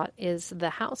think about is the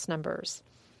house numbers.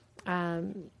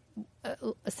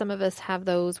 Some of us have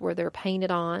those where they're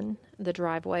painted on the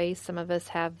driveway. Some of us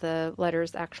have the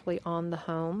letters actually on the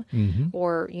home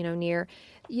or, near.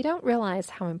 You don't realize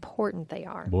how important they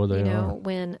are. Boy, they are.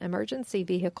 When emergency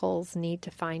vehicles need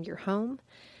to find your home,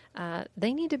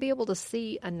 they need to be able to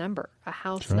see a number, a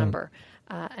house number,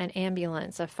 an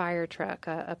ambulance, a fire truck,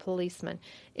 a policeman.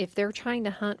 If they're trying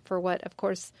to hunt for what, of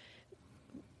course,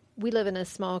 we live in a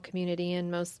small community and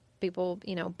most people,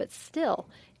 but still,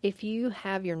 if you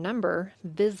have your number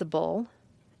visible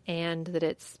and that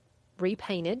it's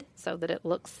repainted so that it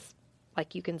looks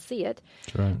like you can see it,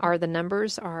 or the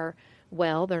numbers are,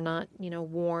 they're not,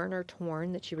 worn or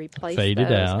torn, that you replace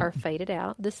are faded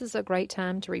out. This is a great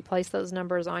time to replace those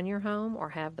numbers on your home or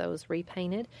have those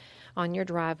repainted on your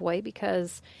driveway,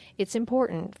 because it's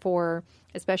important for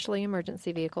especially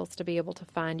emergency vehicles to be able to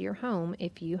find your home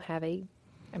if you have a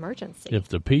emergency. If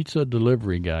the pizza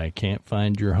delivery guy can't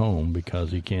find your home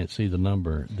because he can't see the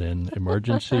number, then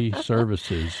emergency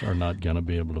services are not going to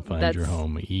be able to find your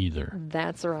home either.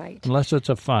 That's right. Unless it's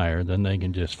a fire, then they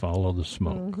can just follow the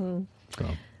smoke. So.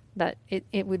 But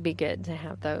it would be good to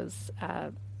have those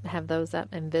up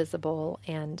and visible.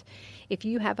 And if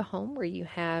you have a home where you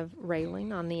have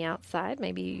railing on the outside,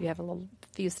 maybe you have a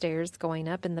few stairs going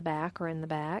up in the back or in the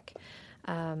back.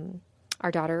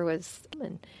 Our daughter was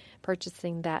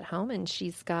purchasing that home, and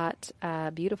she's got a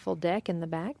beautiful deck in the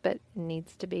back, but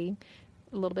needs to be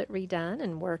a little bit redone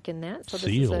and work in that. So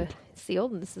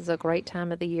sealed, and this is a great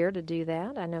time of the year to do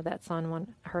that. I know that's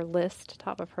on her list,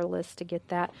 top of her list, to get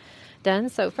that done.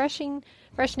 So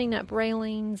freshening up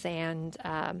railings and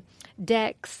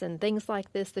decks and things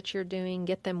like this that you're doing,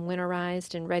 get them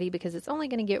winterized and ready, because it's only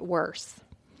going to get worse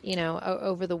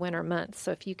over the winter months.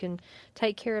 So if you can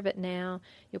take care of it now,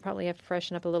 you'll probably have to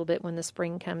freshen up a little bit when the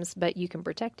spring comes, but you can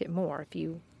protect it more if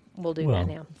you will do that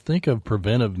now. Think of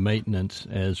preventive maintenance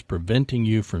as preventing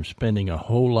you from spending a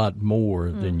whole lot more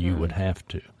than you would have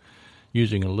to.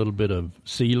 Using a little bit of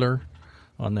sealer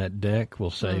on that deck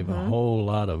will save a whole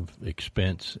lot of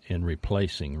expense in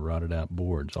replacing rotted out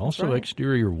boards. Also,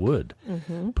 exterior wood.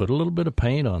 Put a little bit of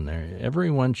paint on there.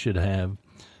 Everyone should have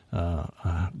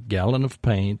a gallon of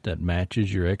paint that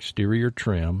matches your exterior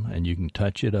trim, and you can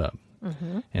touch it up.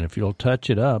 And if you'll touch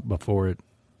it up before it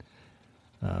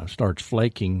starts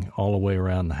flaking all the way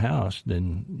around the house,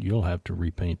 then you'll have to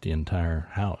repaint the entire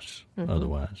house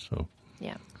otherwise.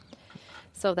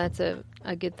 So that's a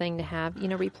good thing to have.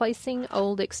 Replacing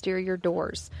old exterior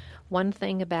doors. One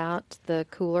thing about the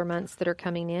cooler months that are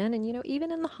coming in, and, even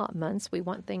in the hot months, we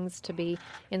want things to be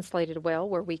insulated well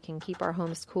where we can keep our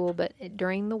homes cool. But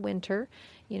during the winter,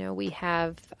 we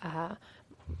have,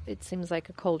 it seems like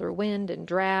a colder wind and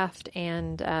draft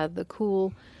and the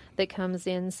cool that comes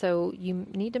in. So you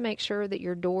need to make sure that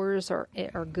your doors are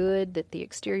good, that the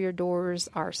exterior doors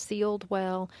are sealed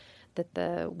well, that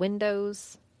the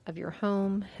windows of your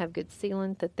home have good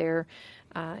sealant, that they're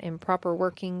in proper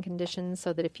working conditions,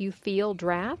 so that if you feel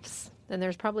drafts, then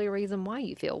there's probably a reason why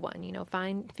you feel one.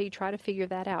 Try to figure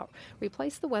that out.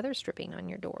 Replace the weather stripping on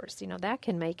your doors. That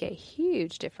can make a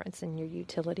huge difference in your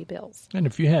utility bills. And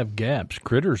if you have gaps,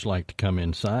 critters like to come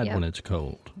inside when it's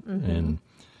cold. And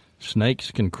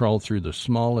snakes can crawl through the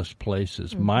smallest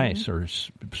places. Mice are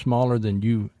smaller than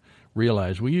you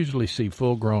realize. We usually see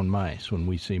full-grown mice when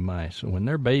we see mice. When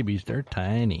they're babies, they're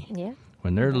tiny. Yeah.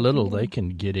 When they're little, they can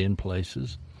get in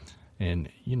places, and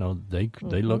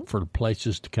they look for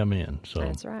places to come in. So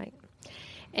that's right.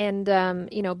 And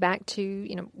back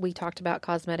to we talked about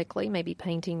cosmetically, maybe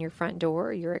painting your front door,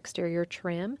 or your exterior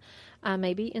trim,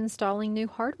 maybe installing new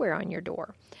hardware on your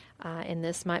door. And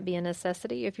this might be a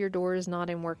necessity if your door is not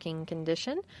in working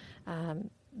condition.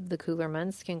 The cooler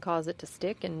months can cause it to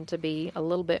stick and to be a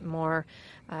little bit more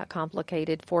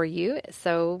complicated for you.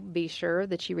 So be sure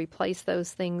that you replace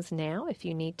those things now if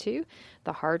you need to.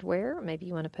 The hardware, maybe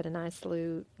you want to put a nice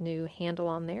new handle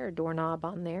on there, a doorknob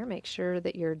on there. Make sure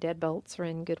that your deadbolts are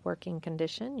in good working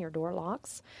condition, your door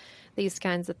locks, these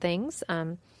kinds of things.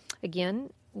 Again,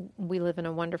 we live in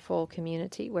a wonderful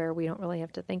community where we don't really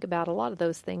have to think about a lot of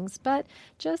those things, but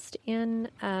just in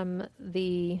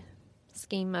the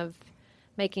scheme of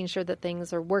making sure that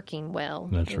things are working well.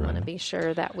 That's right. Want to be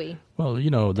sure that we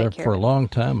for a long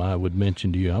time I would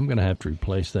mention to you, I'm going to have to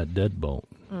replace that deadbolt.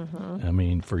 I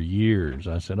mean, for years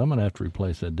I said, I'm going to have to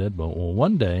replace that deadbolt. Well,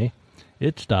 one day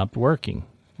it stopped working,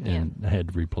 and I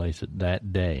had to replace it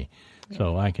that day.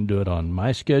 So I can do it on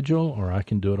my schedule, or I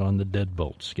can do it on the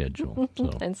deadbolt schedule. So.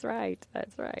 That's right.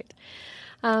 That's right.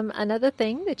 Another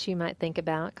thing that you might think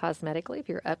about cosmetically, if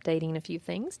you're updating a few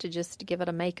things to just give it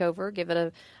a makeover, give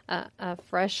it a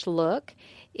fresh look,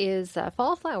 is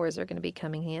fall flowers are going to be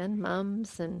coming in,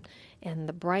 mums, and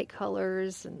the bright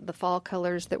colors and the fall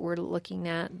colors that we're looking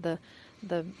at, the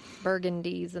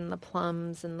burgundies and the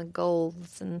plums and the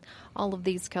golds and all of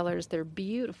these colors. They're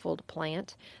beautiful to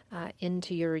plant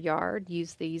into your yard.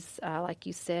 Use these, like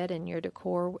you said, in your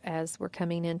decor as we're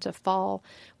coming into fall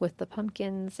with the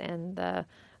pumpkins and the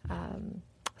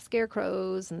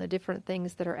scarecrows and the different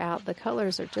things that are out. The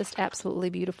colors are just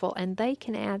absolutely beautiful, and they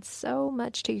can add so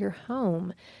much to your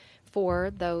home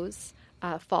for those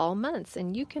fall months.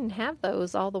 And you can have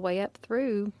those all the way up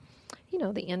through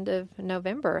the end of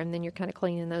November, and then you're kind of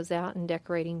cleaning those out and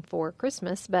decorating for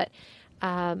Christmas. But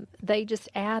they just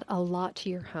add a lot to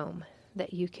your home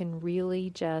that you can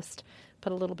really just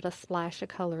put a little bit of splash of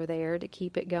color there to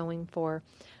keep it going for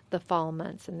the fall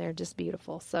months, and they're just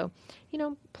beautiful. So,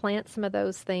 plant some of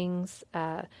those things,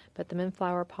 put them in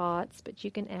flower pots, but you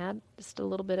can add just a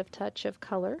little bit of touch of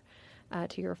color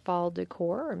to your fall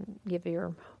decor and give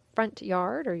your front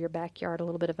yard or your backyard a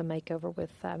little bit of a makeover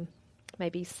with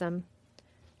maybe some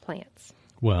plants.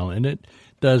 Well, and it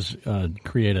does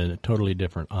create a totally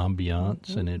different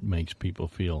ambiance, and it makes people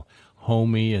feel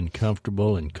homey and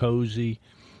comfortable and cozy.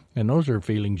 And those are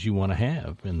feelings you want to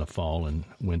have in the fall and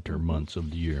winter months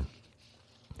of the year.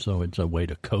 So it's a way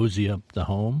to cozy up the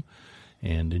home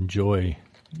and enjoy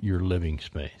your living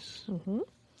space. Mm-hmm.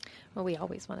 Well, we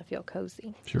always want to feel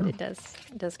cozy. Sure. But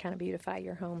it does kind of beautify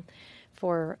your home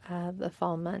for the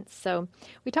fall months. So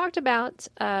we talked about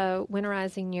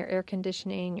winterizing your air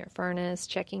conditioning, your furnace,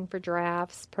 checking for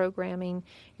drafts, programming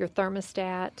your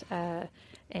thermostat,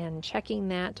 and checking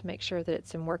that to make sure that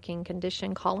it's in working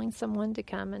condition, calling someone to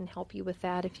come and help you with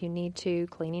that if you need to,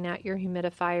 cleaning out your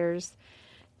humidifiers,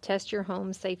 test your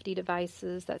home safety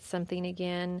devices. That's something,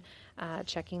 again,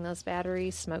 checking those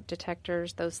batteries, smoke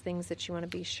detectors, those things that you want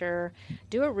to be sure.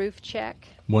 Do a roof check.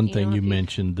 One thing you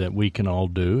mentioned that we can all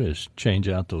do is change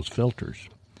out those filters.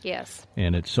 Yes.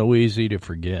 And it's so easy to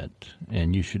forget,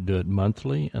 and you should do it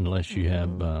monthly unless you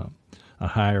have a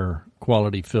higher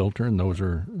quality filter, and those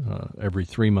are every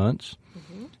 3 months.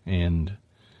 And,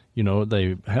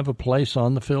 they have a place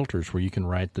on the filters where you can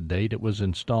write the date it was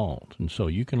installed. And so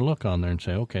you can look on there and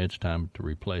say, okay, it's time to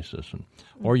replace this.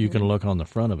 Or you can look on the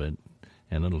front of it,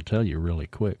 and it'll tell you really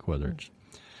quick whether it's.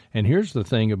 And here's the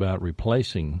thing about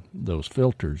replacing those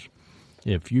filters.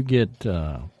 If you get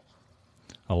a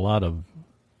lot of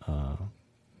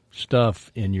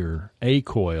stuff in your A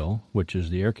coil, which is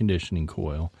the air conditioning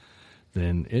coil,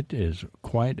 then it is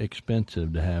quite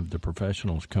expensive to have the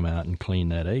professionals come out and clean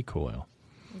that A coil.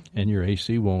 And your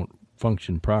AC won't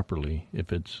function properly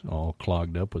if it's all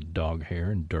clogged up with dog hair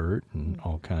and dirt and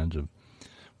all kinds of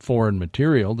foreign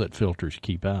material that filters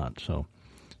keep out. So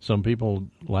some people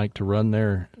like to run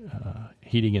their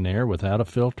heating and air without a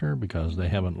filter because they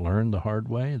haven't learned the hard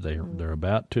way. They're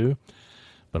about to.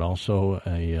 But also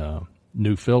a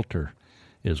new filter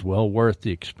is well worth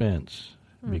the expense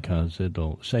because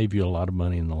it'll save you a lot of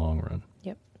money in the long run.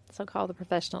 Yep. So call the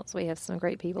professionals. We have some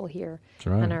great people here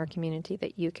right. in our community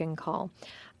that you can call.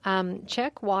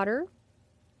 Check water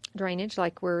drainage,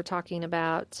 like we're talking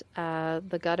about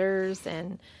the gutters,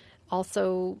 and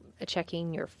also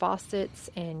checking your faucets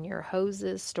and your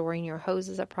hoses, storing your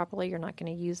hoses up properly. You're not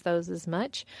going to use those as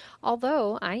much.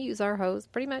 Although I use our hose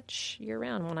pretty much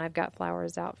year-round when I've got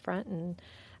flowers out front and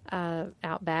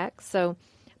out back. So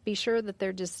be sure that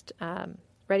they're just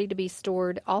ready to be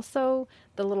stored. Also,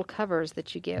 the little covers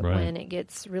that you get right. when it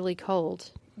gets really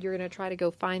cold. You're going to try to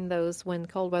go find those when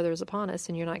cold weather is upon us,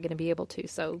 and you're not going to be able to.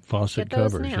 So faucet get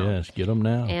those covers, now. yes, get them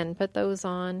now. And put those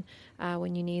on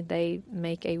when you need. They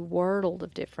make a world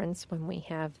of difference when we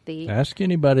have the... Ask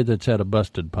anybody that's had a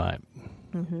busted pipe.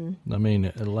 Mm-hmm. I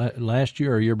mean, last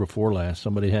year or year before last,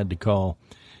 somebody had to call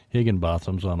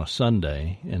Higginbotham's on a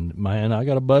Sunday, and man, I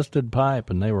got a busted pipe,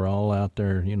 and they were all out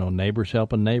there, neighbors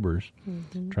helping neighbors,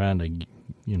 trying to,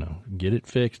 get it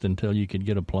fixed until you could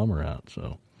get a plumber out.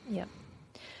 So, yep.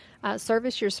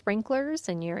 Service your sprinklers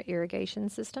and your irrigation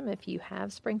system. If you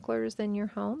have sprinklers in your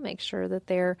home, make sure that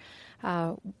they're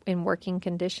in working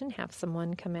condition. Have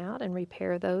someone come out and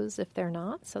repair those if they're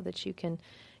not, so that you can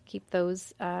keep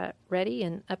those ready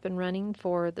and up and running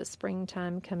for the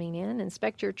springtime coming in.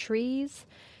 Inspect your trees.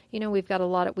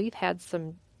 We've had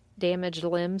some damaged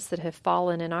limbs that have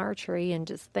fallen in our tree, and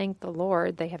just thank the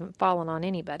Lord they haven't fallen on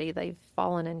anybody. They've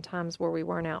fallen in times where we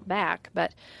weren't out back.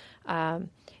 But,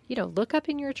 look up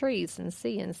in your trees and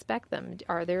inspect them.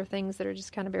 Are there things that are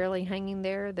just kind of barely hanging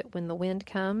there that when the wind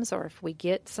comes, or if we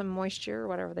get some moisture or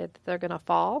whatever, they're going to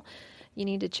fall? You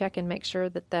need to check and make sure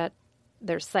that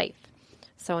they're safe.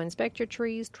 So inspect your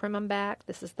trees, trim them back.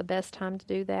 This is the best time to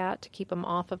do that, to keep them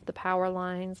off of the power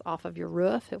lines, off of your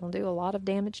roof. It will do a lot of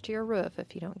damage to your roof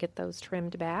if you don't get those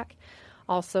trimmed back.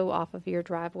 Also off of your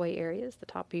driveway areas, the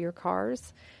top of your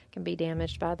cars can be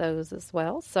damaged by those as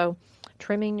well. So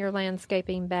trimming your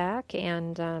landscaping back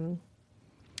and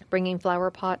bringing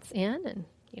flower pots in,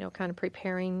 and kind of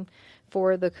preparing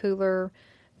for the cooler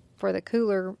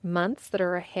months that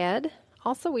are ahead.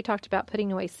 Also, we talked about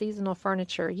putting away seasonal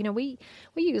furniture. We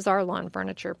use our lawn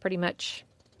furniture pretty much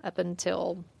up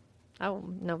until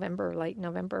November, late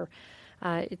November.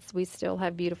 We still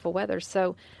have beautiful weather.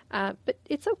 So, but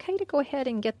it's okay to go ahead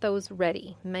and get those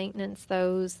ready. Maintenance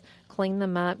those, clean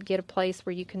them up, get a place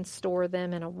where you can store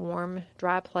them in a warm,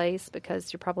 dry place,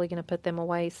 because you're probably going to put them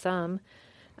away some.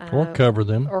 Or cover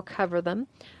them.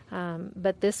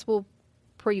 But this will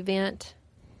prevent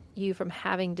you from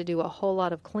having to do a whole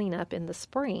lot of cleanup in the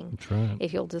spring. That's right.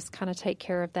 If you'll just kind of take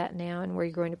care of that now and where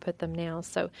you're going to put them now.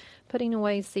 So putting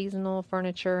away seasonal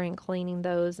furniture and cleaning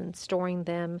those and storing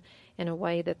them in a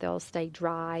way that they'll stay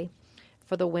dry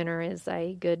for the winter is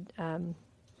a good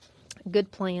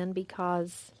plan,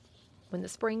 because when the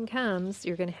spring comes,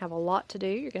 you're going to have a lot to do.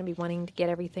 You're going to be wanting to get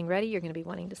everything ready. You're going to be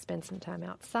wanting to spend some time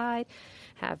outside,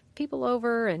 have people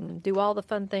over, and do all the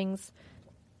fun things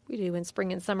we do when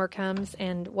spring and summer comes.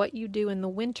 And what you do in the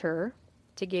winter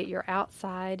to get your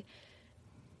outside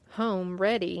home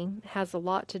ready has a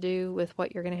lot to do with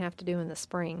what you're going to have to do in the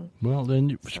spring. Well,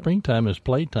 then springtime is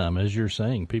playtime, as you're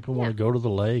saying. People want to go to the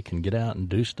lake and get out and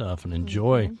do stuff and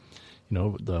enjoy,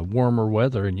 the warmer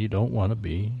weather, and you don't want to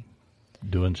be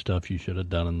doing stuff you should have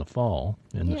done in the fall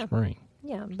and the spring.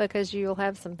 Yeah, because you'll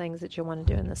have some things that you'll want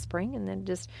to do in the spring, and then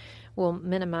just will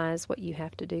minimize what you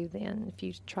have to do then if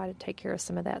you try to take care of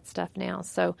some of that stuff now.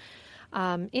 So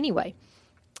anyway,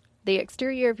 the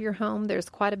exterior of your home, there's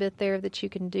quite a bit there that you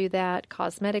can do that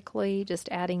cosmetically, just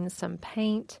adding some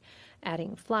paint,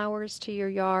 adding flowers to your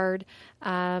yard.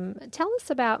 Tell us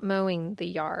about mowing the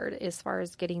yard as far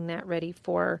as getting that ready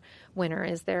for winter.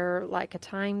 Is there like a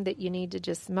time that you need to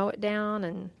just mow it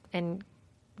down and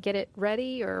get it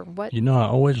ready, or what? I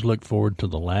always look forward to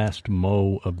the last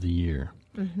mow of the year.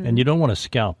 Mm-hmm. And you don't want to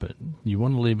scalp it. You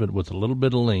want to leave it with a little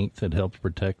bit of length that helps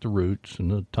protect the roots and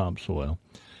the topsoil.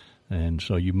 And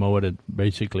so you mow it at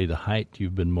basically the height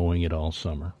you've been mowing it all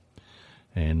summer.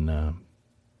 And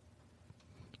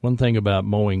one thing about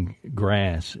mowing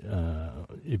grass,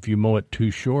 if you mow it too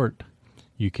short,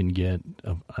 you can get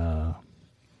a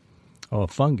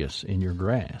fungus in your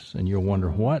grass, and you'll wonder,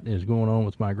 what is going on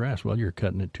with my grass? Well, you're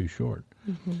cutting it too short.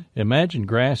 Mm-hmm. Imagine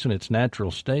grass in its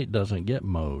natural state doesn't get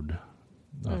mowed.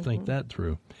 Think that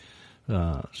through.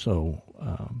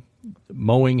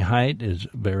 Mowing height is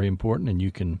very important, and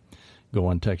you can go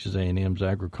on Texas A&M's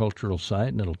agricultural site,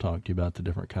 and it'll talk to you about the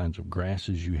different kinds of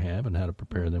grasses you have and how to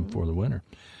prepare them for the winter.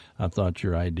 I thought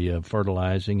your idea of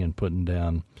fertilizing and putting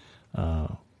down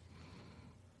the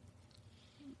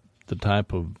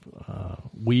type of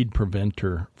weed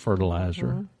preventer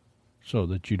fertilizer so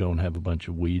that you don't have a bunch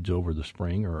of weeds over the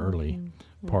spring or early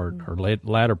part or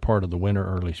latter part of the winter,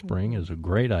 early spring is a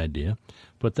great idea.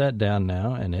 Put that down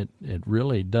now, and it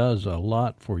really does a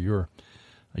lot for your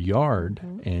yard,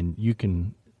 and you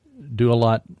can do a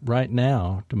lot right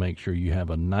now to make sure you have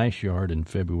a nice yard in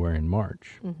February and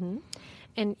March. Mm-hmm.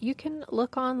 And you can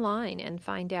look online and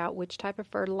find out which type of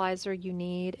fertilizer you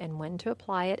need and when to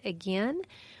apply it. Again,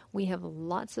 we have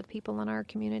lots of people in our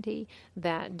community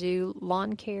that do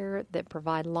lawn care, that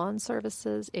provide lawn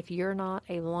services. If you're not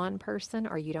a lawn person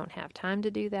or you don't have time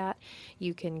to do that,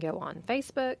 you can go on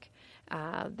Facebook.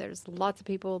 There's lots of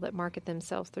people that market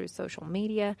themselves through social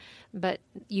media, but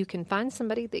you can find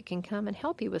somebody that can come and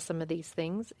help you with some of these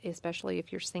things, especially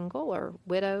if you're single or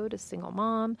widowed, a single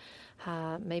mom.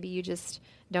 Maybe you just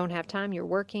don't have time, you're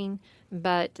working,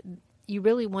 but you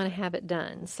really want to have it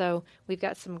done. So we've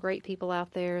got some great people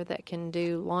out there that can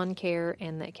do lawn care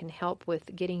and that can help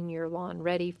with getting your lawn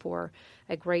ready for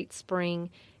a great spring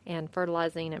and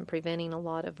fertilizing and preventing a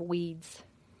lot of weeds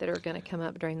that are going to come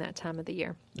up during that time of the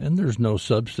year. And there's no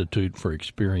substitute for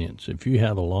experience. If you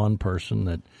have a lawn person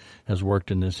that has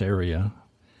worked in this area,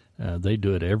 they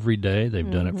do it every day. They've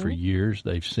done it for years.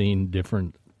 They've seen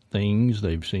different things.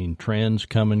 They've seen trends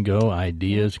come and go,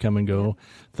 ideas come and go,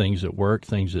 things that work,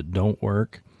 things that don't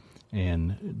work.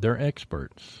 and they're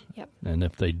experts. Yep. And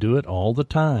if they do it all the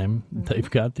time, they've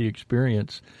got the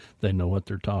experience. They know what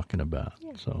they're talking about.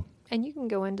 Yeah. So. And you can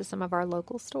go into some of our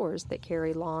local stores that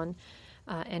carry lawn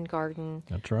and garden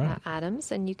That's right.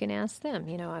 items, and you can ask them,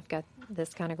 I've got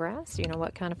this kind of grass,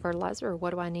 what kind of fertilizer, or what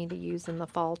do I need to use in the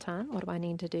fall time? What do I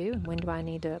need to do, and when do I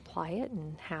need to apply it,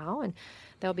 and how? And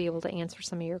they'll be able to answer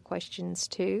some of your questions,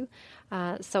 too.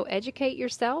 So educate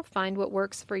yourself, find what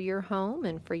works for your home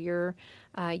and for your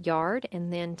yard,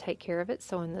 and then take care of it.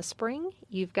 So in the spring,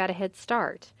 you've got a head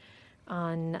start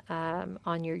on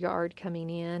your yard coming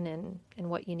in and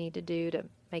what you need to do to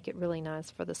make it really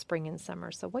nice for the spring and summer.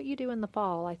 So what you do in the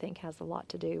fall, I think, has a lot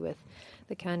to do with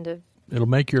the kind of it'll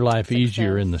make your life success.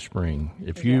 Easier in the spring.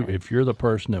 If you're the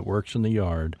person that works in the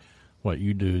yard, what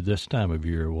you do this time of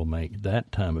year will make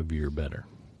that time of year better.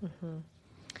 Mm-hmm.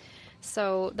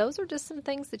 So those are just some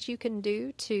things that you can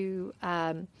do to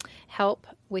help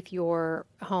with your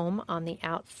home on the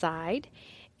outside.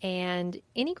 And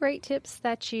any great tips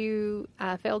that you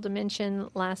failed to mention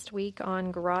last week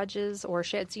on garages or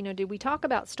sheds? Did we talk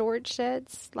about storage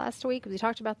sheds last week? We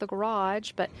talked about the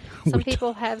garage, but some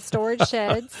people have storage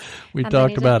sheds. We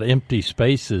talked about empty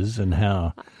spaces and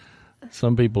how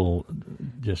some people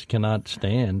just cannot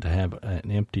stand to have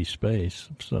an empty space.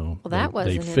 So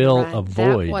they fill a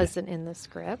void. That wasn't in the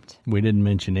script. We didn't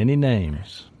mention any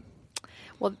names.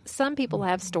 Well, some people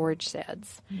have storage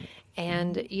sheds,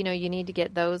 and, you need to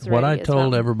get those ready. What I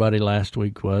told everybody last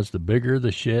week was the bigger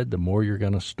the shed, the more you're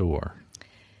going to store.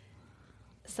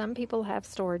 Some people have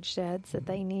storage sheds that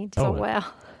they need to,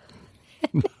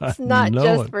 it's not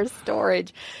just for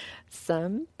storage.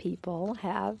 Some people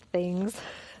have things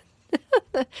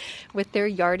with their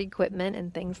yard equipment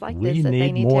and things like this that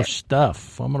they need more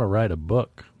stuff. I'm going to write a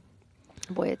book.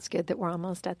 Boy, it's good that we're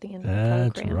almost at the end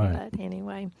of the program. Right. But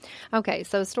anyway. Okay,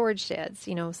 so storage sheds.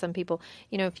 Some people,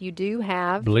 if you do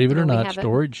have... Believe it or not,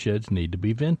 storage sheds need to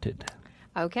be vented.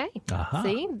 Okay. Uh-huh.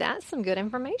 See, that's some good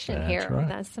information here. Right.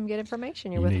 That's some good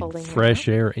information you're you withholding. Need fresh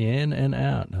air in and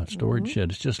out. A storage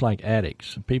shed. It's just like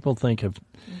attics. People think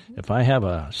if I have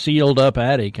a sealed up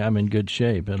attic, I'm in good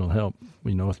shape. It'll help,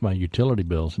 with my utility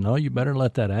bills. No, you better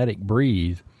let that attic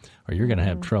breathe or you're going to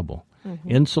have trouble.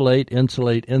 Mm-hmm. Insulate,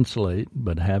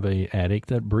 but have a attic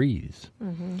that breathes.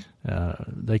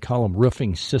 Mm-hmm. They call them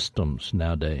roofing systems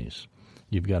nowadays.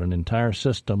 You've got an entire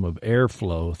system of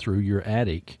airflow through your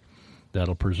attic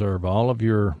that'll preserve all of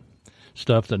your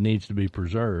stuff that needs to be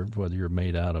preserved, whether you're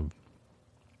made out of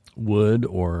wood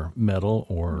or metal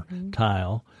or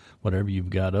tile, whatever you've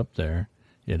got up there,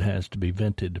 it has to be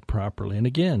vented properly. And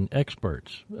again,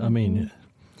 experts. I mean,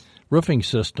 roofing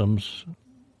systems...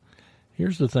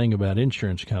 Here's the thing about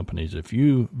insurance companies. If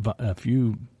you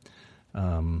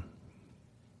harm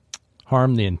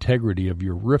the integrity of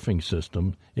your roofing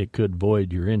system, it could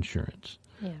void your insurance.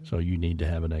 Yeah. So you need to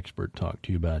have an expert talk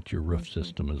to you about your roof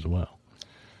system as well.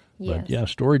 Yes. But,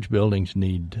 storage buildings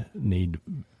need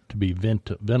to be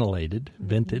vented,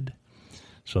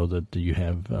 so that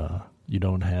you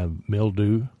don't have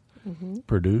mildew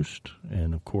produced.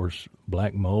 And, of course,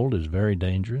 black mold is very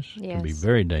dangerous. Yes. It can be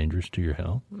very dangerous to your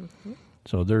health. Mm-hmm.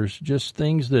 So there's just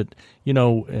things that,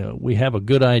 we have a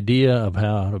good idea of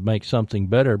how to make something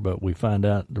better, but we find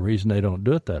out the reason they don't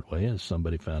do it that way is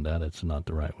somebody found out it's not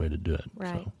the right way to do it.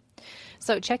 Right.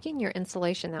 So checking your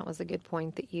insulation, that was a good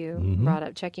point that you brought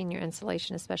up, checking your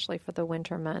insulation, especially for the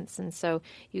winter months. And so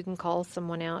you can call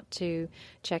someone out to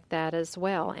check that as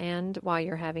well. And while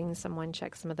you're having someone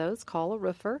check some of those, call a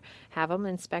roofer, have them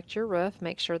inspect your roof,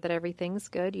 make sure that everything's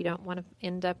good. You don't want to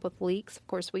end up with leaks. Of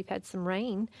course, we've had some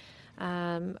rain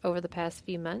over the past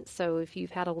few months. So if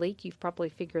you've had a leak, you've probably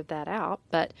figured that out.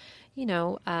 But,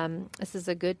 this is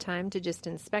a good time to just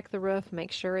inspect the roof,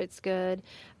 make sure it's good,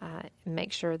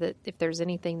 make sure that if there's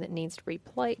anything that needs to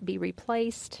be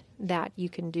replaced, that you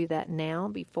can do that now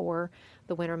before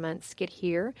the winter months get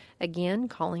here. Again,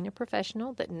 calling a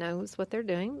professional that knows what they're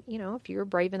doing. If you're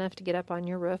brave enough to get up on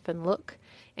your roof and look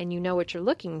and you know what you're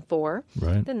looking for,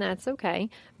 then that's okay.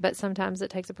 But sometimes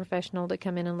it takes a professional to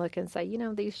come in and look and say,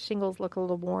 these shingles look a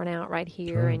little worn out right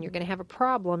here, and you're going to have a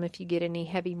problem if you get any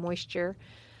heavy moisture.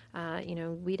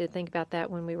 We did think about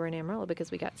that when we were in Amarillo because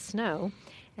we got snow,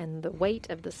 and the weight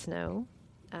of the snow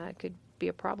could be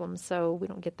a problem. So we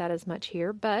don't get that as much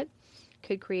here, but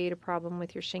could create a problem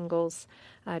with your shingles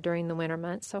during the winter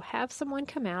months. So have someone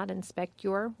come out, inspect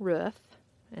your roof,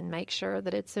 and make sure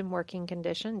that it's in working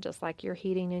condition, just like your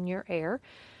heating and your air,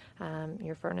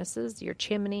 your furnaces, your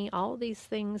chimney, all of these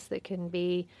things that can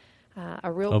be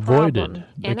a real problem.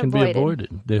 They can be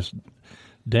avoided. This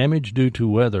damage due to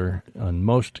weather, in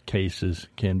most cases,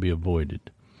 can be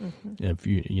avoided. If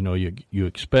you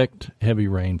expect heavy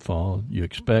rainfall, you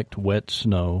expect wet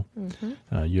snow,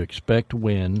 you expect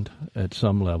wind at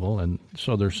some level, and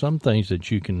so there's some things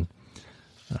that you can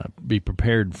be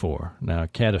prepared for. Now,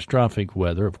 catastrophic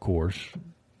weather, of course,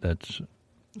 that's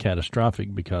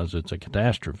catastrophic because it's a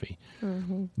catastrophe.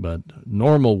 But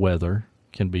normal weather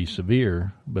can be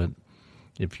severe, but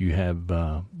if you have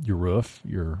your roof,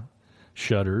 your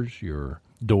shutters, your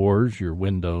doors, your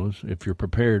windows, if you're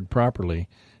prepared properly,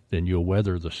 then you'll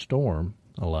weather the storm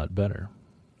a lot better.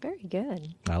 Very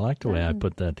good. I like the way I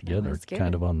put that together,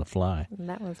 kind of on the fly.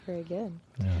 That was very good.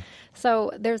 Yeah.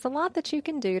 So there's a lot that you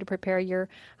can do to prepare your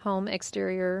home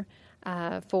exterior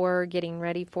for getting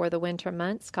ready for the winter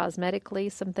months.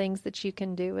 Cosmetically, some things that you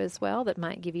can do as well that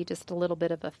might give you just a little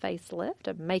bit of a facelift,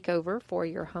 a makeover for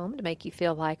your home to make you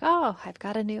feel like, oh, I've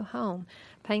got a new home.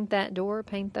 Paint that door,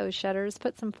 paint those shutters,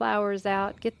 put some flowers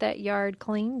out, get that yard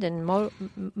cleaned and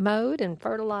mowed and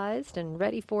fertilized and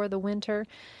ready for the winter.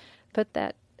 Put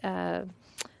that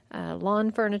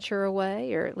lawn furniture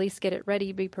away, or at least get it ready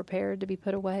to be prepared to be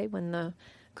put away when the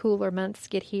cooler months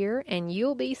get here, and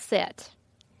you'll be set.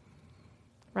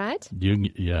 Right?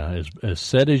 As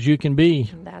set as you can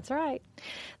be. That's right.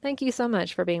 Thank you so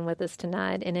much for being with us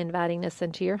tonight and inviting us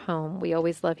into your home. We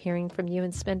always love hearing from you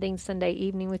and spending Sunday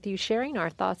evening with you, sharing our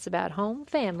thoughts about home,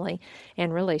 family,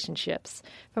 and relationships.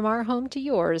 From our home to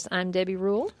yours, I'm Debbie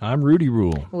Rule. I'm Rudy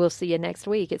Rule. We'll see you next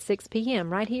week at 6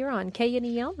 p.m. right here on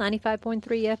KNEL 95.3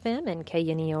 FM and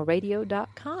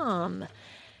KNELradio.com.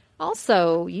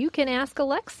 Also, you can ask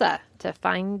Alexa to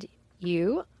find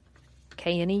you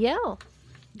KNEL.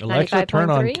 Alexa, turn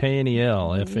on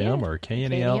KNEL FM or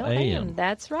KNEL AM.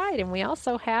 That's right. And we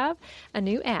also have a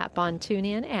new app on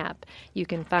TuneIn app. You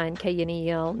can find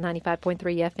KNEL 95.3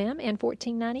 FM and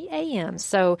 1490 AM.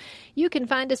 So you can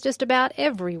find us just about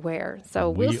everywhere. So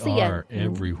we'll see you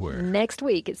everywhere next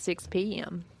week at 6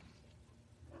 p.m.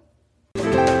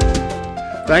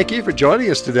 Thank you for joining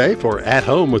us today for At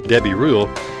Home with Debbie Rule.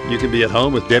 You can be at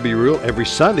home with Debbie Rule every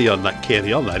Sunday on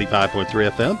KNEL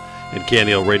 95.3 FM. and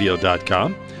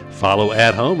KNELradio.com. Follow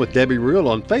At Home with Debbie Rule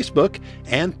on Facebook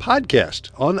and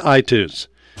podcast on iTunes.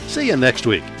 See you next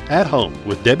week At Home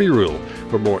with Debbie Rule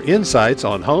for more insights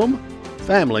on home,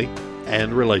 family,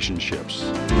 and relationships.